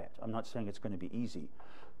try it. I'm not saying it's going to be easy.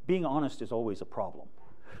 Being honest is always a problem,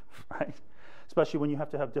 right? Especially when you have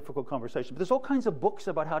to have difficult conversations. But there's all kinds of books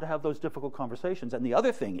about how to have those difficult conversations. And the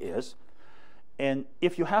other thing is, and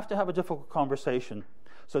if you have to have a difficult conversation,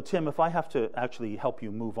 so Tim, if I have to actually help you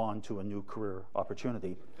move on to a new career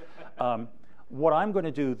opportunity, what I'm going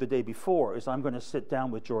to do the day before is I'm going to sit down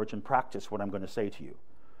with George and practice what I'm going to say to you.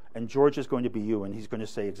 And George is going to be you, and he's going to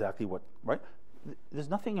say exactly what, right? There's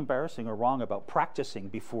nothing embarrassing or wrong about practicing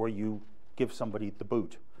before you give somebody the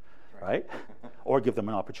boot, right? Or give them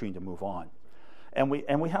an opportunity to move on. And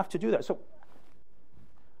we have to do that. So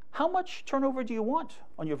how much turnover do you want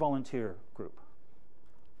on your volunteer group?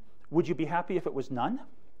 Would you be happy if it was none?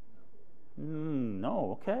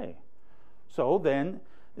 No, okay. So then,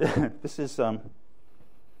 this is,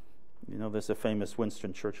 there's a famous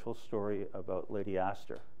Winston Churchill story about Lady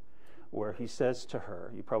Astor, where he says to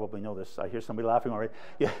her, you probably know this, I hear somebody laughing already.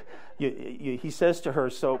 He says to her,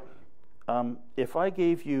 so if I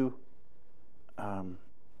gave you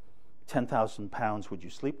 10,000 pounds, would you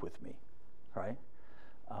sleep with me, right?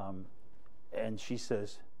 And she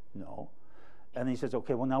says, no. And he says,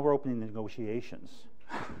 okay, well, now we're opening the negotiations.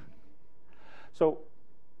 So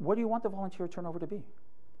what do you want the volunteer turnover to be?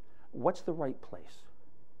 What's the right place?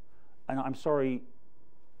 And I'm sorry,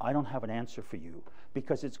 I don't have an answer for you,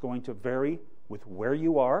 because it's going to vary with where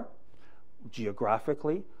you are,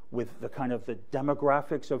 geographically, with the kind of the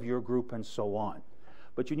demographics of your group and so on.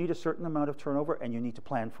 But you need a certain amount of turnover, and you need to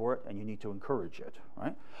plan for it, and you need to encourage it,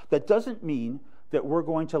 right? That doesn't mean that we're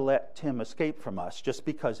going to let Tim escape from us just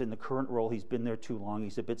because in the current role he's been there too long,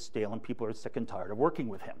 he's a bit stale, and people are sick and tired of working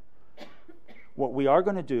with him. What we are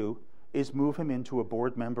going to do is move him into a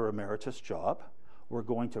board member emeritus job. We're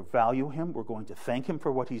going to value him, we're going to thank him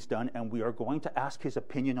for what he's done, and we are going to ask his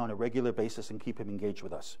opinion on a regular basis and keep him engaged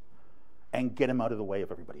with us and get him out of the way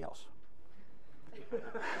of everybody else.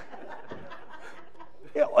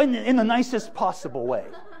 In the nicest possible way.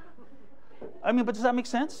 I mean, but does that make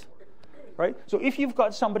sense? Right? So if you've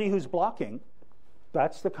got somebody who's blocking,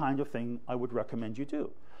 that's the kind of thing I would recommend you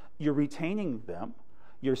do. You're retaining them,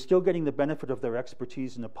 you're still getting the benefit of their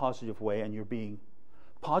expertise in a positive way, and you're being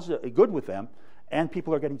good with them, and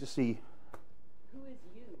people are getting to see. Who is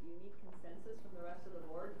you? Do you need consensus from the rest of the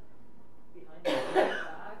board behind your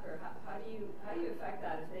back, or how do you affect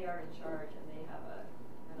that if they are in charge and they have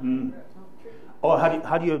an Oh,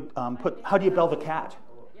 how do you bell the cat?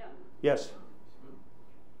 Yeah. Yes.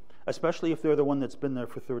 Especially if they're the one that's been there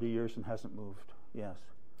for 30 years and hasn't moved. Yes.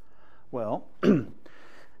 Well,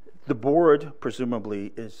 the board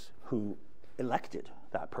presumably is who elected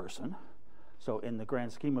that person. So in the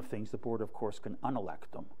grand scheme of things, the board, of course, can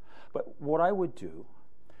unelect them. But what I would do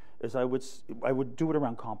is I would do it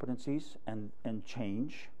around competencies and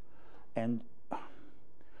change. And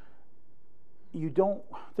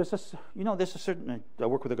there's a certain, I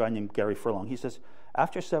work with a guy named Gary Furlong. He says,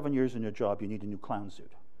 after 7 years in your job, you need a new clown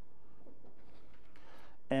suit.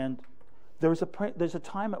 And there's a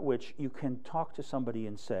time at which you can talk to somebody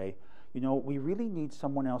and say, we really need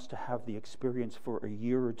someone else to have the experience for a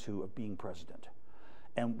year or two of being president.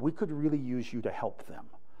 And we could really use you to help them.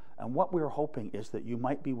 And what we're hoping is that you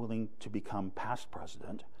might be willing to become past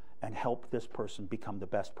president and help this person become the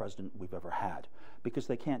best president we've ever had, because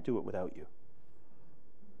they can't do it without you.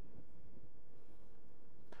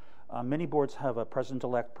 Many boards have a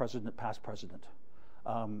president-elect, president, past president.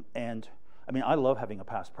 And I mean, I love having a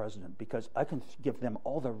past president because I can give them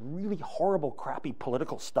all the really horrible, crappy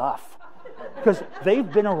political stuff because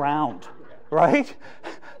they've been around, right?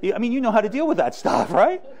 I mean, you know how to deal with that stuff,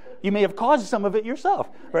 right? You may have caused some of it yourself,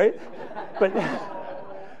 right?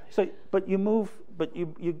 So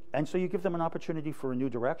you give them an opportunity for a new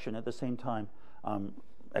direction at the same time,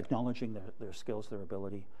 acknowledging their skills, their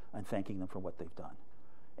ability, and thanking them for what they've done.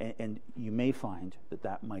 And you may find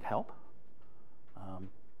that might help.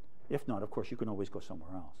 If not, of course, you can always go somewhere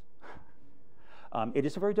else. It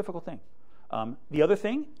is a very difficult thing. The other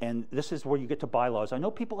thing, and this is where you get to bylaws. I know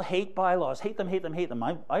people hate bylaws, hate them.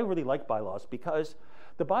 I really like bylaws because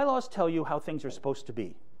the bylaws tell you how things are supposed to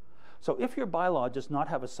be. So if your bylaw does not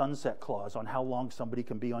have a sunset clause on how long somebody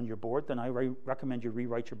can be on your board, then I recommend you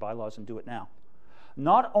rewrite your bylaws and do it now.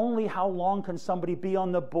 Not only how long can somebody be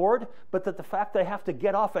on the board, but that the fact they have to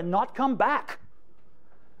get off and not come back.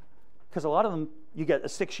 Because a lot of them, you get a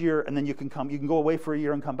 6-year and then you can go away for a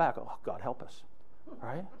year and come back. Oh, God help us,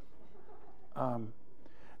 right?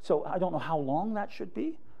 So I don't know how long that should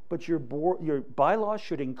be, but your bylaws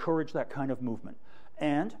should encourage that kind of movement.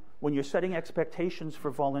 And when you're setting expectations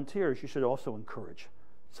for volunteers, you should also encourage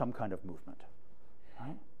some kind of movement,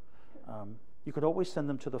 right? You could always send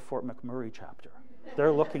them to the Fort McMurray chapter.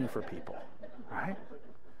 They're looking for people, right?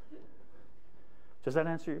 Does that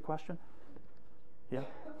answer your question? Yeah?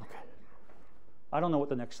 Okay. I don't know what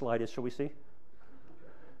the next slide is. Shall we see?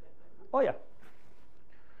 Oh, yeah.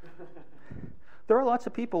 There are lots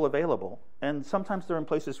of people available, and sometimes they're in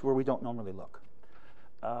places where we don't normally look.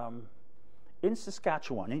 In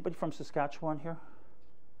Saskatchewan, anybody from Saskatchewan here?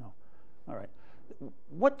 No. All right.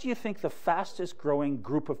 What do you think the fastest growing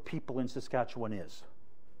group of people in Saskatchewan is?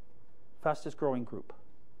 Fastest growing group?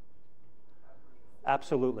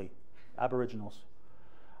 Absolutely. Aboriginals.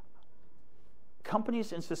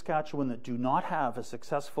 Companies in Saskatchewan that do not have a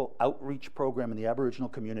successful outreach program in the Aboriginal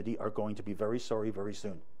community are going to be very sorry very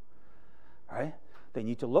soon. All right? They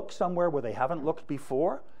need to look somewhere where they haven't looked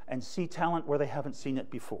before and see talent where they haven't seen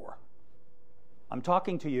it before. I'm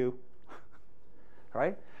talking to you. All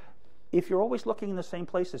right? If you're always looking in the same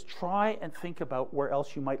places, try and think about where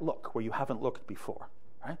else you might look, where you haven't looked before.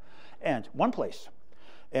 Right? And one place,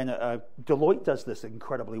 and Deloitte does this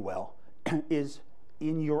incredibly well, is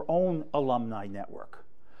in your own alumni network.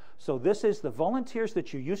 So this is the volunteers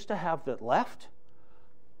that you used to have that left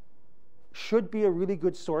should be a really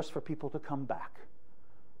good source for people to come back.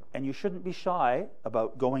 And you shouldn't be shy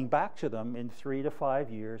about going back to them in 3 to 5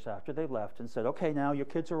 years after they left and said, okay, now your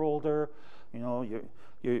kids are older,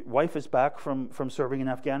 your wife is back from serving in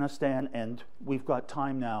Afghanistan, and we've got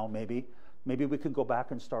time now, maybe we could go back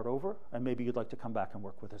and start over, and maybe you'd like to come back and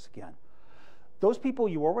work with us again. Those people,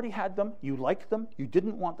 you already had them, you liked them, you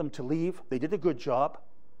didn't want them to leave, they did a good job.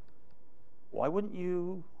 Why wouldn't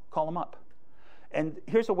you call them up? And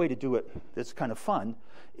here's a way to do it that's kind of fun,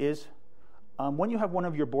 is when you have one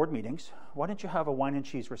of your board meetings, why don't you have a wine and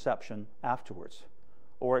cheese reception afterwards?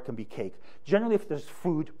 Or it can be cake. Generally, if there's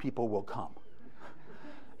food, people will come.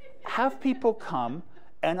 Have people come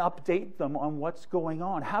and update them on what's going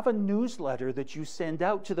on. Have a newsletter that you send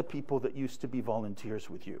out to the people that used to be volunteers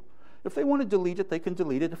with you. If they want to delete it, they can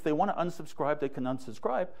delete it. If they want to unsubscribe, they can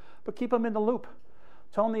unsubscribe. But keep them in the loop.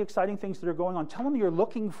 Tell them the exciting things that are going on. Tell them you're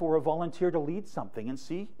looking for a volunteer to lead something and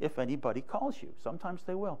see if anybody calls you. Sometimes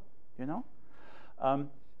they will, you know?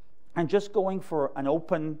 And just going for an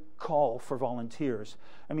open call for volunteers.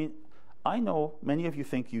 I mean, I know many of you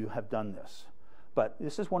think you have done this, but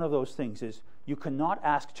this is one of those things, is you cannot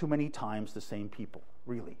ask too many times the same people,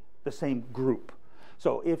 really, the same group.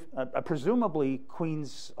 So if presumably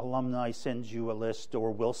Queen's alumni sends you a list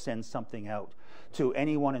or will send something out to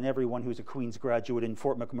anyone and everyone who's a Queen's graduate in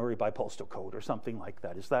Fort McMurray by postal code or something like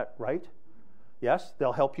that. Is that right? Yes?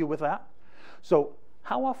 They'll help you with that? So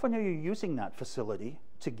how often are you using that facility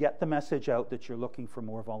to get the message out that you're looking for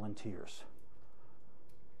more volunteers?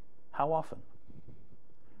 How often?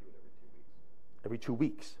 Every 2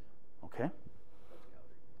 weeks. Okay.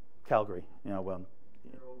 Calgary. You know, well.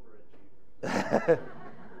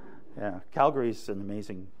 Yeah, Calgary's an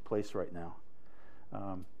amazing place right now.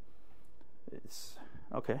 It's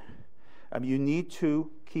okay. I mean, you need to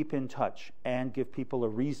keep in touch and give people a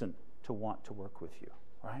reason to want to work with you,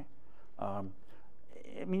 right?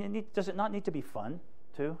 I mean, does it not need to be fun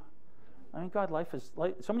too? I mean, God, life is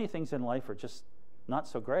like so many things in life are just not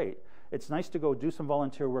so great. It's nice to go do some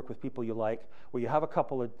volunteer work with people you like, where you have a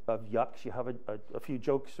couple of yucks, you have a few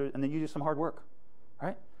jokes, and then you do some hard work,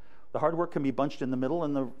 right? The hard work can be bunched in the middle,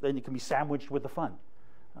 and then it can be sandwiched with the fun.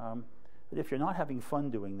 But if you're not having fun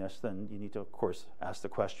doing this, then you need to, of course, ask the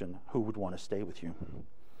question, who would want to stay with you?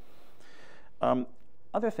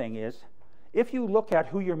 Other thing is, if you look at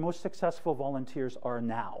who your most successful volunteers are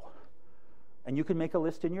now, and you can make a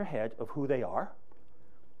list in your head of who they are,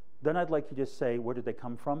 then I'd like you to say, where did they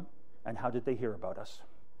come from, and how did they hear about us?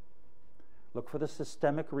 Look for the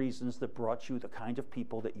systemic reasons that brought you the kind of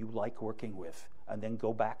people that you like working with, and then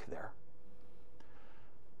go back there.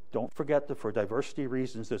 Don't forget that for diversity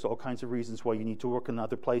reasons, there's all kinds of reasons why you need to work in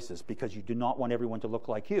other places, because you do not want everyone to look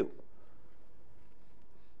like you.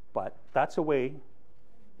 But that's a way,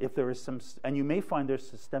 if there is some, and you may find there's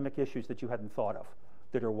systemic issues that you hadn't thought of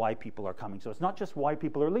that are why people are coming. So it's not just why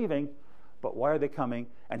people are leaving, but why are they coming,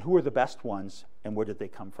 and who are the best ones, and where did they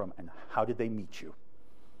come from, and how did they meet you?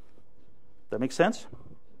 That make sense?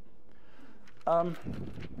 Next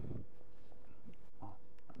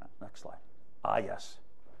slide. Yes.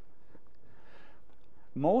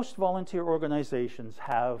 Most volunteer organizations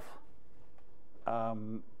have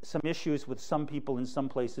some issues with some people in some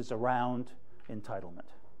places around entitlement.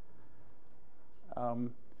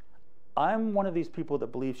 I'm one of these people that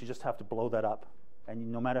believes you just have to blow that up,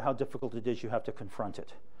 and no matter how difficult it is, you have to confront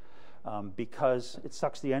it, because it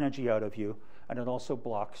sucks the energy out of you, and it also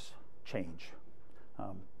blocks change.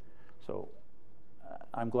 So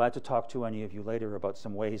I'm glad to talk to any of you later about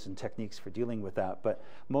some ways and techniques for dealing with that, but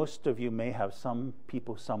most of you may have some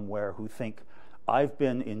people somewhere who think, I've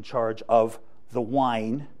been in charge of the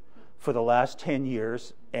wine for the last 10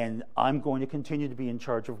 years, and I'm going to continue to be in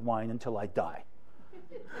charge of wine until I die.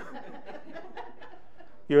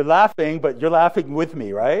 You're laughing, but you're laughing with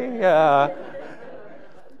me, right?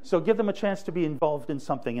 So give them a chance to be involved in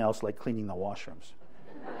something else, like cleaning the washrooms.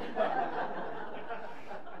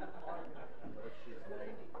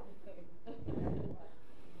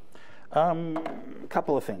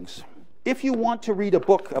 Couple of things. If you want to read a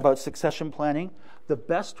book about succession planning, the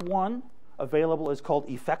best one available is called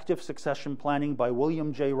Effective Succession Planning by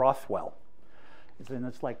William J. Rothwell.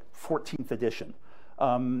 It's like 14th edition.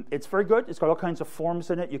 It's very good. It's got all kinds of forms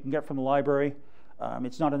in it you can get from the library.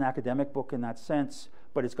 It's not an academic book in that sense,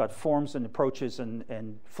 but it's got forms and approaches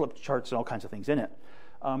and flipped charts and all kinds of things in it.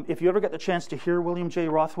 If you ever get the chance to hear William J.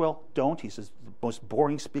 Rothwell, don't. He's the most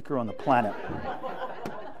boring speaker on the planet.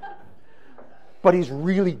 But he's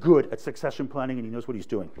really good at succession planning, and he knows what he's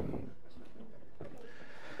doing.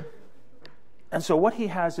 And so what he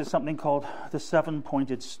has is something called the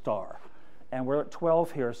 7-pointed star. And we're at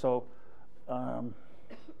 12 here, so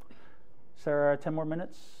Sarah, 10 more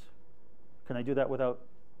minutes? Can I do that without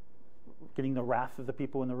getting the wrath of the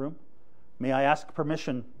people in the room? May I ask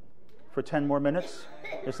permission for 10 more minutes?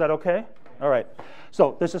 Is that okay? All right.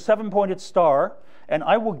 So there's a 7-pointed star, and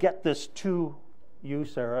I will get this to you,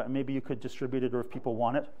 Sarah, and maybe you could distribute it or if people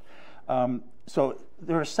want it. So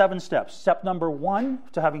there are 7 steps. Step number 1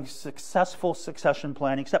 to having successful succession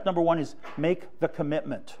planning. Step number 1 is make the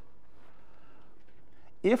commitment.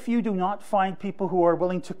 If you do not find people who are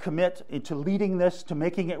willing to commit into leading this, to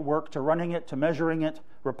making it work, to running it, to measuring it,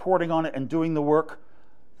 reporting on it, and doing the work,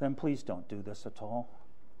 then please don't do this at all.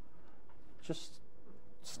 Just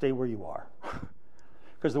stay where you are.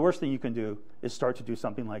 Because the worst thing you can do is start to do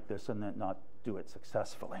something like this and then not do it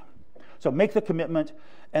successfully. So make the commitment,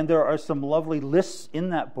 and there are some lovely lists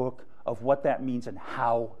in that book of what that means and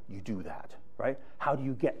how you do that, right? How do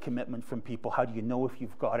you get commitment from people? How do you know if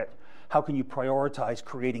you've got it? How can you prioritize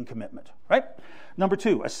creating commitment, right? Number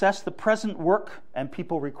 2, assess the present work and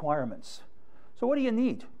people requirements. So what do you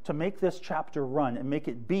need to make this chapter run and make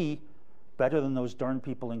it be better than those darn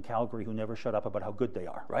people in Calgary who never shut up about how good they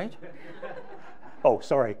are, right? Oh,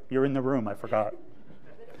 sorry, you're in the room, I forgot.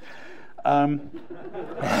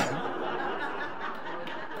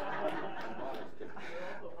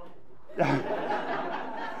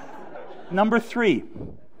 Number 3,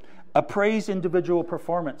 appraise individual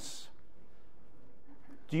performance.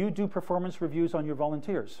 Do you do performance reviews on your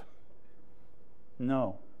volunteers?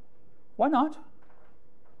 No. Why not?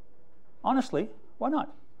 Honestly, why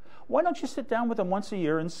not? Why don't you sit down with them once a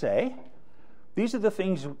year and say, these are the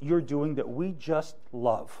things you're doing that we just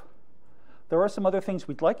love. There are some other things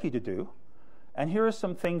we'd like you to do, and here are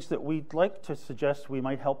some things that we'd like to suggest we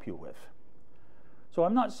might help you with. So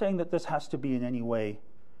I'm not saying that this has to be in any way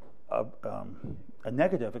a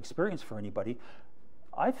negative experience for anybody.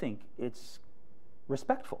 I think it's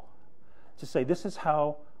respectful to say this is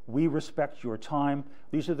how we respect your time.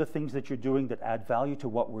 These are the things that you're doing that add value to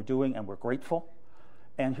what we're doing, and we're grateful.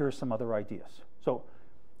 And here are some other ideas. So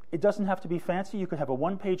it doesn't have to be fancy. You could have a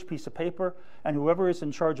one-page piece of paper, and whoever is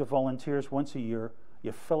in charge of volunteers once a year,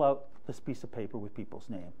 you fill out this piece of paper with people's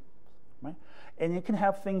names. Right? And you can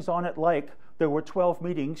have things on it like there were 12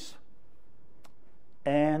 meetings,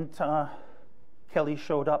 and Kelly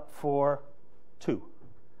showed up for 2.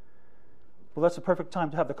 Well, that's a perfect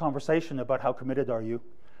time to have the conversation about how committed are you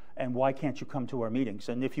and why can't you come to our meetings.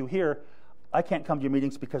 And if you hear, I can't come to your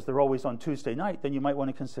meetings because they're always on Tuesday night, then you might want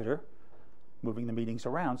to consider moving the meetings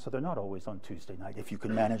around so they're not always on Tuesday night. If you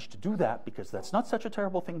can manage to do that, because that's not such a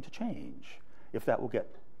terrible thing to change, if that will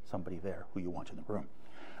get somebody there who you want in the room.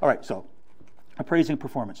 All right, so appraising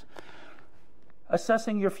performance.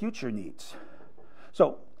 Assessing your future needs.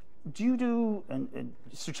 So do you do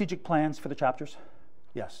strategic plans for the chapters?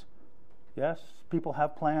 Yes. Yes, people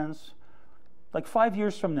have plans. Like 5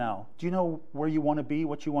 years from now, do you know where you want to be,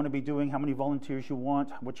 what you want to be doing, how many volunteers you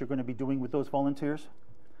want, what you're going to be doing with those volunteers?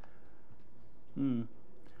 You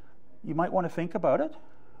might want to think about it,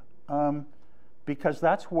 because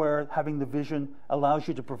that's where having the vision allows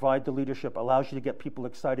you to provide the leadership, allows you to get people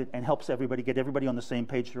excited, and helps everybody get everybody on the same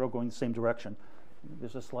page. They're all going the same direction.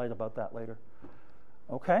 There's a slide about that later.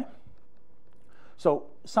 Okay? So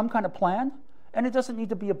some kind of plan. And it doesn't need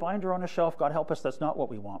to be a binder on a shelf. God help us, that's not what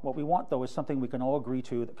we want. What we want, though, is something we can all agree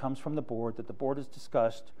to that comes from the board, that the board has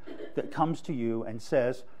discussed, that comes to you and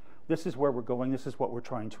says, this is where we're going, this is what we're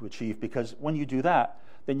trying to achieve. Because when you do that,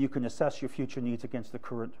 then you can assess your future needs against the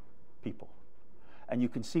current people. And you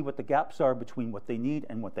can see what the gaps are between what they need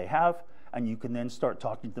and what they have, and you can then start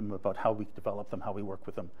talking to them about how we develop them, how we work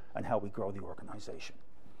with them, and how we grow the organization.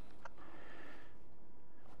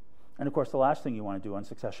 And of course, the last thing you want to do on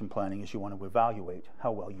succession planning is you want to evaluate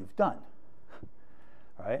how well you've done.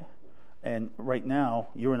 Right? And right now,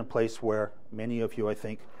 you're in a place where many of you, I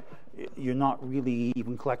think, you're not really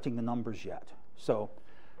even collecting the numbers yet. So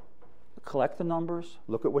collect the numbers,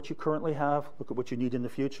 look at what you currently have, look at what you need in the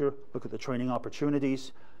future, look at the training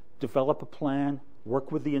opportunities, develop a plan,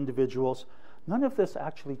 work with the individuals. None of this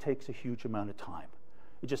actually takes a huge amount of time.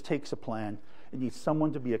 It just takes a plan. It needs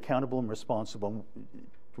someone to be accountable and responsible.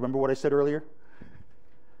 Remember what I said earlier?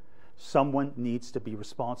 Someone needs to be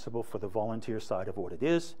responsible for the volunteer side of what it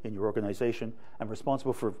is in your organization and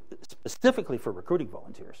responsible for specifically for recruiting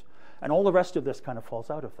volunteers. And all the rest of this kind of falls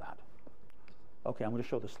out of that. Okay, I'm going to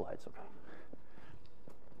show the slides. Okay.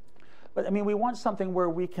 But I mean, we want something where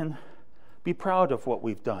we can be proud of what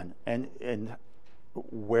we've done and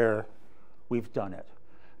where we've done it.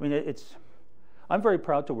 I mean, I'm very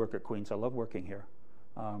proud to work at Queen's. I love working here.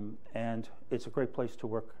 And it's a great place to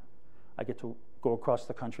work. I get to go across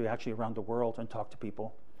the country, actually around the world, and talk to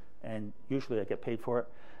people. And usually I get paid for it.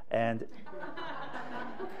 And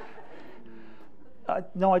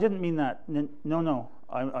no, I didn't mean that. No.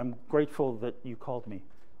 I'm grateful that you called me.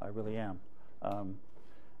 I really am.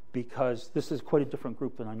 Because this is quite a different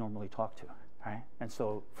group than I normally talk to. Right? And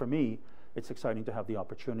so for me, it's exciting to have the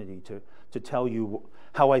opportunity to tell you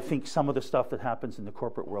how I think some of the stuff that happens in the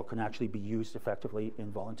corporate world can actually be used effectively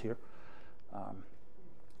in volunteer.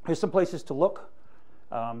 Here's some places to look.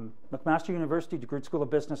 McMaster University, DeGroote School of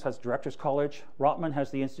Business has Directors College. Rotman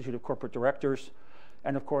has the Institute of Corporate Directors.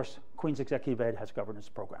 And of course, Queen's Executive Ed has Governance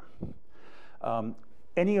Program.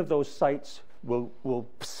 Any of those sites will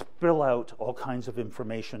spill out all kinds of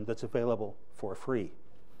information that's available for free.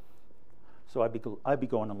 So I'd be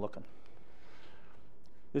going and looking.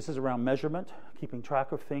 This is around measurement, keeping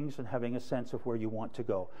track of things, and having a sense of where you want to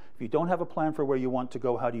go. If you don't have a plan for where you want to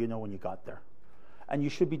go, how do you know when you got there? And you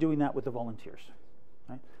should be doing that with the volunteers,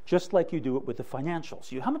 right? Just like you do it with the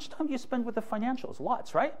financials. How much time do you spend with the financials?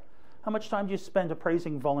 Lots, right? How much time do you spend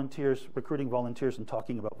appraising volunteers, recruiting volunteers, and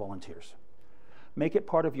talking about volunteers? Make it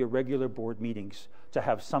part of your regular board meetings to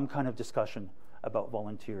have some kind of discussion about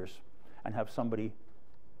volunteers and have somebody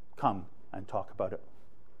come and talk about it.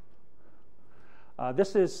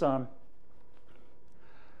 This is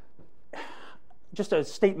just a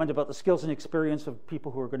statement about the skills and experience of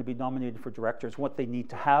people who are going to be nominated for directors, what they need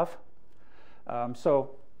to have.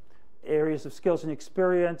 So areas of skills and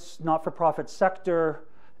experience, not-for-profit sector,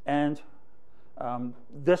 and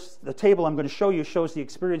the table I'm going to show you shows the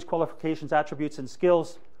experience, qualifications, attributes, and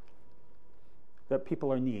skills that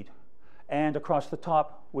people need. And across the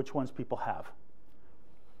top, which ones people have.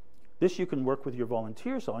 This you can work with your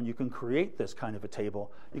volunteers on. You can create this kind of a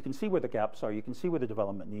table. You can see where the gaps are. You can see where the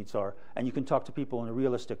development needs are. And you can talk to people in a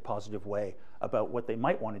realistic, positive way about what they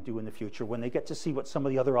might want to do in the future when they get to see what some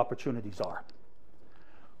of the other opportunities are.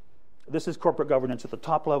 This is corporate governance at the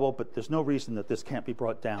top level, but there's no reason that this can't be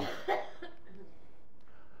brought down.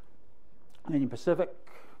 Canadian Pacific,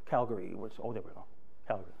 Calgary. Oh, there we go.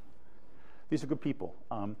 Calgary. These are good people.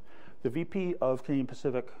 The VP of Canadian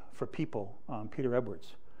Pacific for People, Peter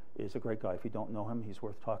Edwards, is a great guy. If you don't know him, he's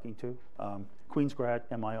worth talking to. Queen's grad,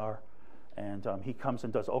 MIR, and he comes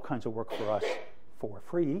and does all kinds of work for us for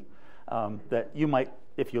free that you might,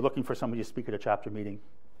 if you're looking for somebody to speak at a chapter meeting,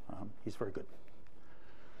 he's very good.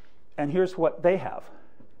 And here's what they have.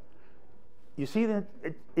 You see that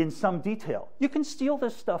in some detail. You can steal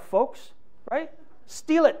this stuff, folks, right?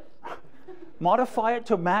 Steal it. Modify it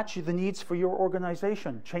to match the needs for your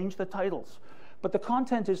organization. Change the titles. But the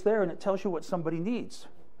content is there, and it tells you what somebody needs.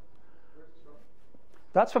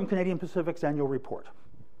 That's from Canadian Pacific's annual report.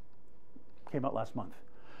 Came out last month.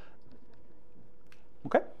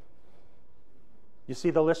 Okay? You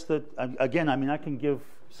see the list that, again, I mean, I can give,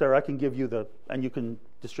 Sarah, I can give you the, and you can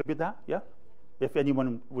distribute that, yeah? If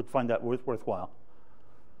anyone would find that worthwhile.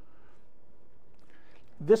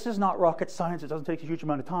 This is not rocket science. It doesn't take a huge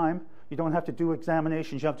amount of time. You don't have to do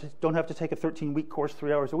examinations. You don't have to take a 13-week course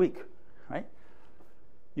 3 hours a week, right?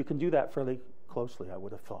 You can do that fairly closely, I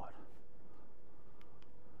would have thought.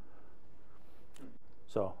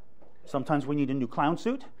 So sometimes we need a new clown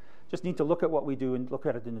suit. Just need to look at what we do and look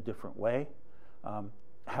at it in a different way.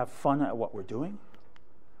 Have fun at what we're doing.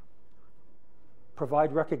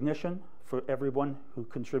 Provide recognition for everyone who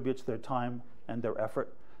contributes their time and their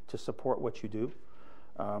effort to support what you do.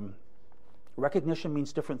 Recognition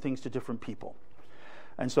means different things to different people.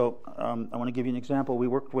 And so I want to give you an example.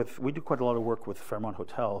 We do quite a lot of work with Fairmont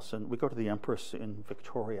Hotels, and we go to the Empress in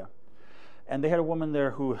Victoria. And they had a woman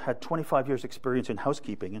there who had 25 years experience in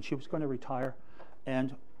housekeeping, and she was going to retire.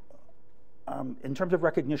 And in terms of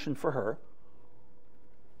recognition for her,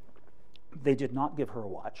 they did not give her a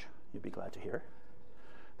watch. You'd be glad to hear.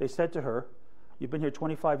 They said to her, "You've been here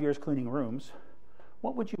 25 years cleaning rooms.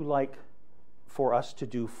 What would you like for us to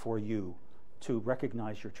do for you to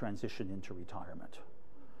recognize your transition into retirement?"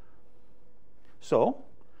 So,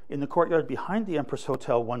 in the courtyard behind the Empress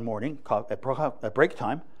Hotel one morning, at break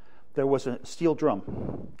time, there was a steel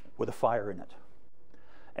drum with a fire in it.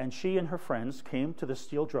 And she and her friends came to the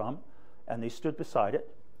steel drum, and they stood beside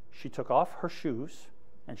it. She took off her shoes,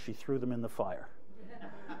 and she threw them in the fire.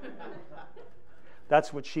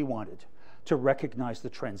 That's what she wanted, to recognize the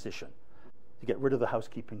transition, to get rid of the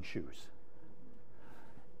housekeeping shoes.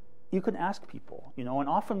 You can ask people, and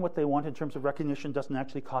often what they want in terms of recognition doesn't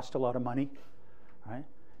actually cost a lot of money, right?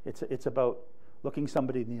 It's about looking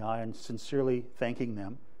somebody in the eye and sincerely thanking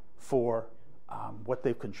them for what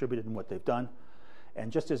they've contributed and what they've done. And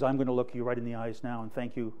just as I'm going to look you right in the eyes now and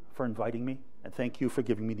thank you for inviting me, and thank you for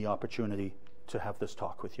giving me the opportunity to have this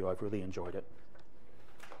talk with you. I've really enjoyed it.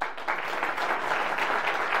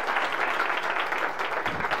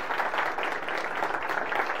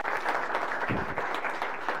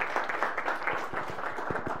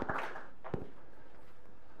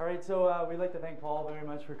 So we'd like to thank Paul very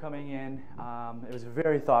much for coming in. It was a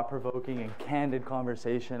very thought-provoking and candid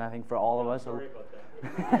conversation, I think, for all of us. Sorry about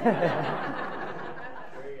that.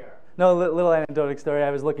 No, little anecdotal story. I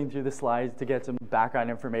was looking through the slides to get some background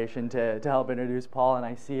information to help introduce Paul, and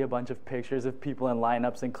I see a bunch of pictures of people in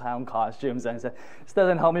lineups in clown costumes, and I said, this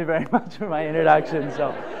doesn't help me very much for my introduction.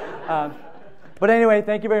 So, but anyway,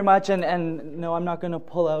 thank you very much. And no, I'm not going to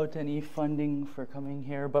pull out any funding for coming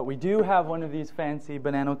here, but we do have one of these fancy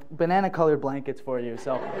banana-colored blankets for you.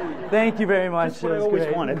 So, thank you very much. That's what I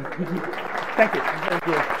always wanted. Thank you. Thank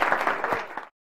you.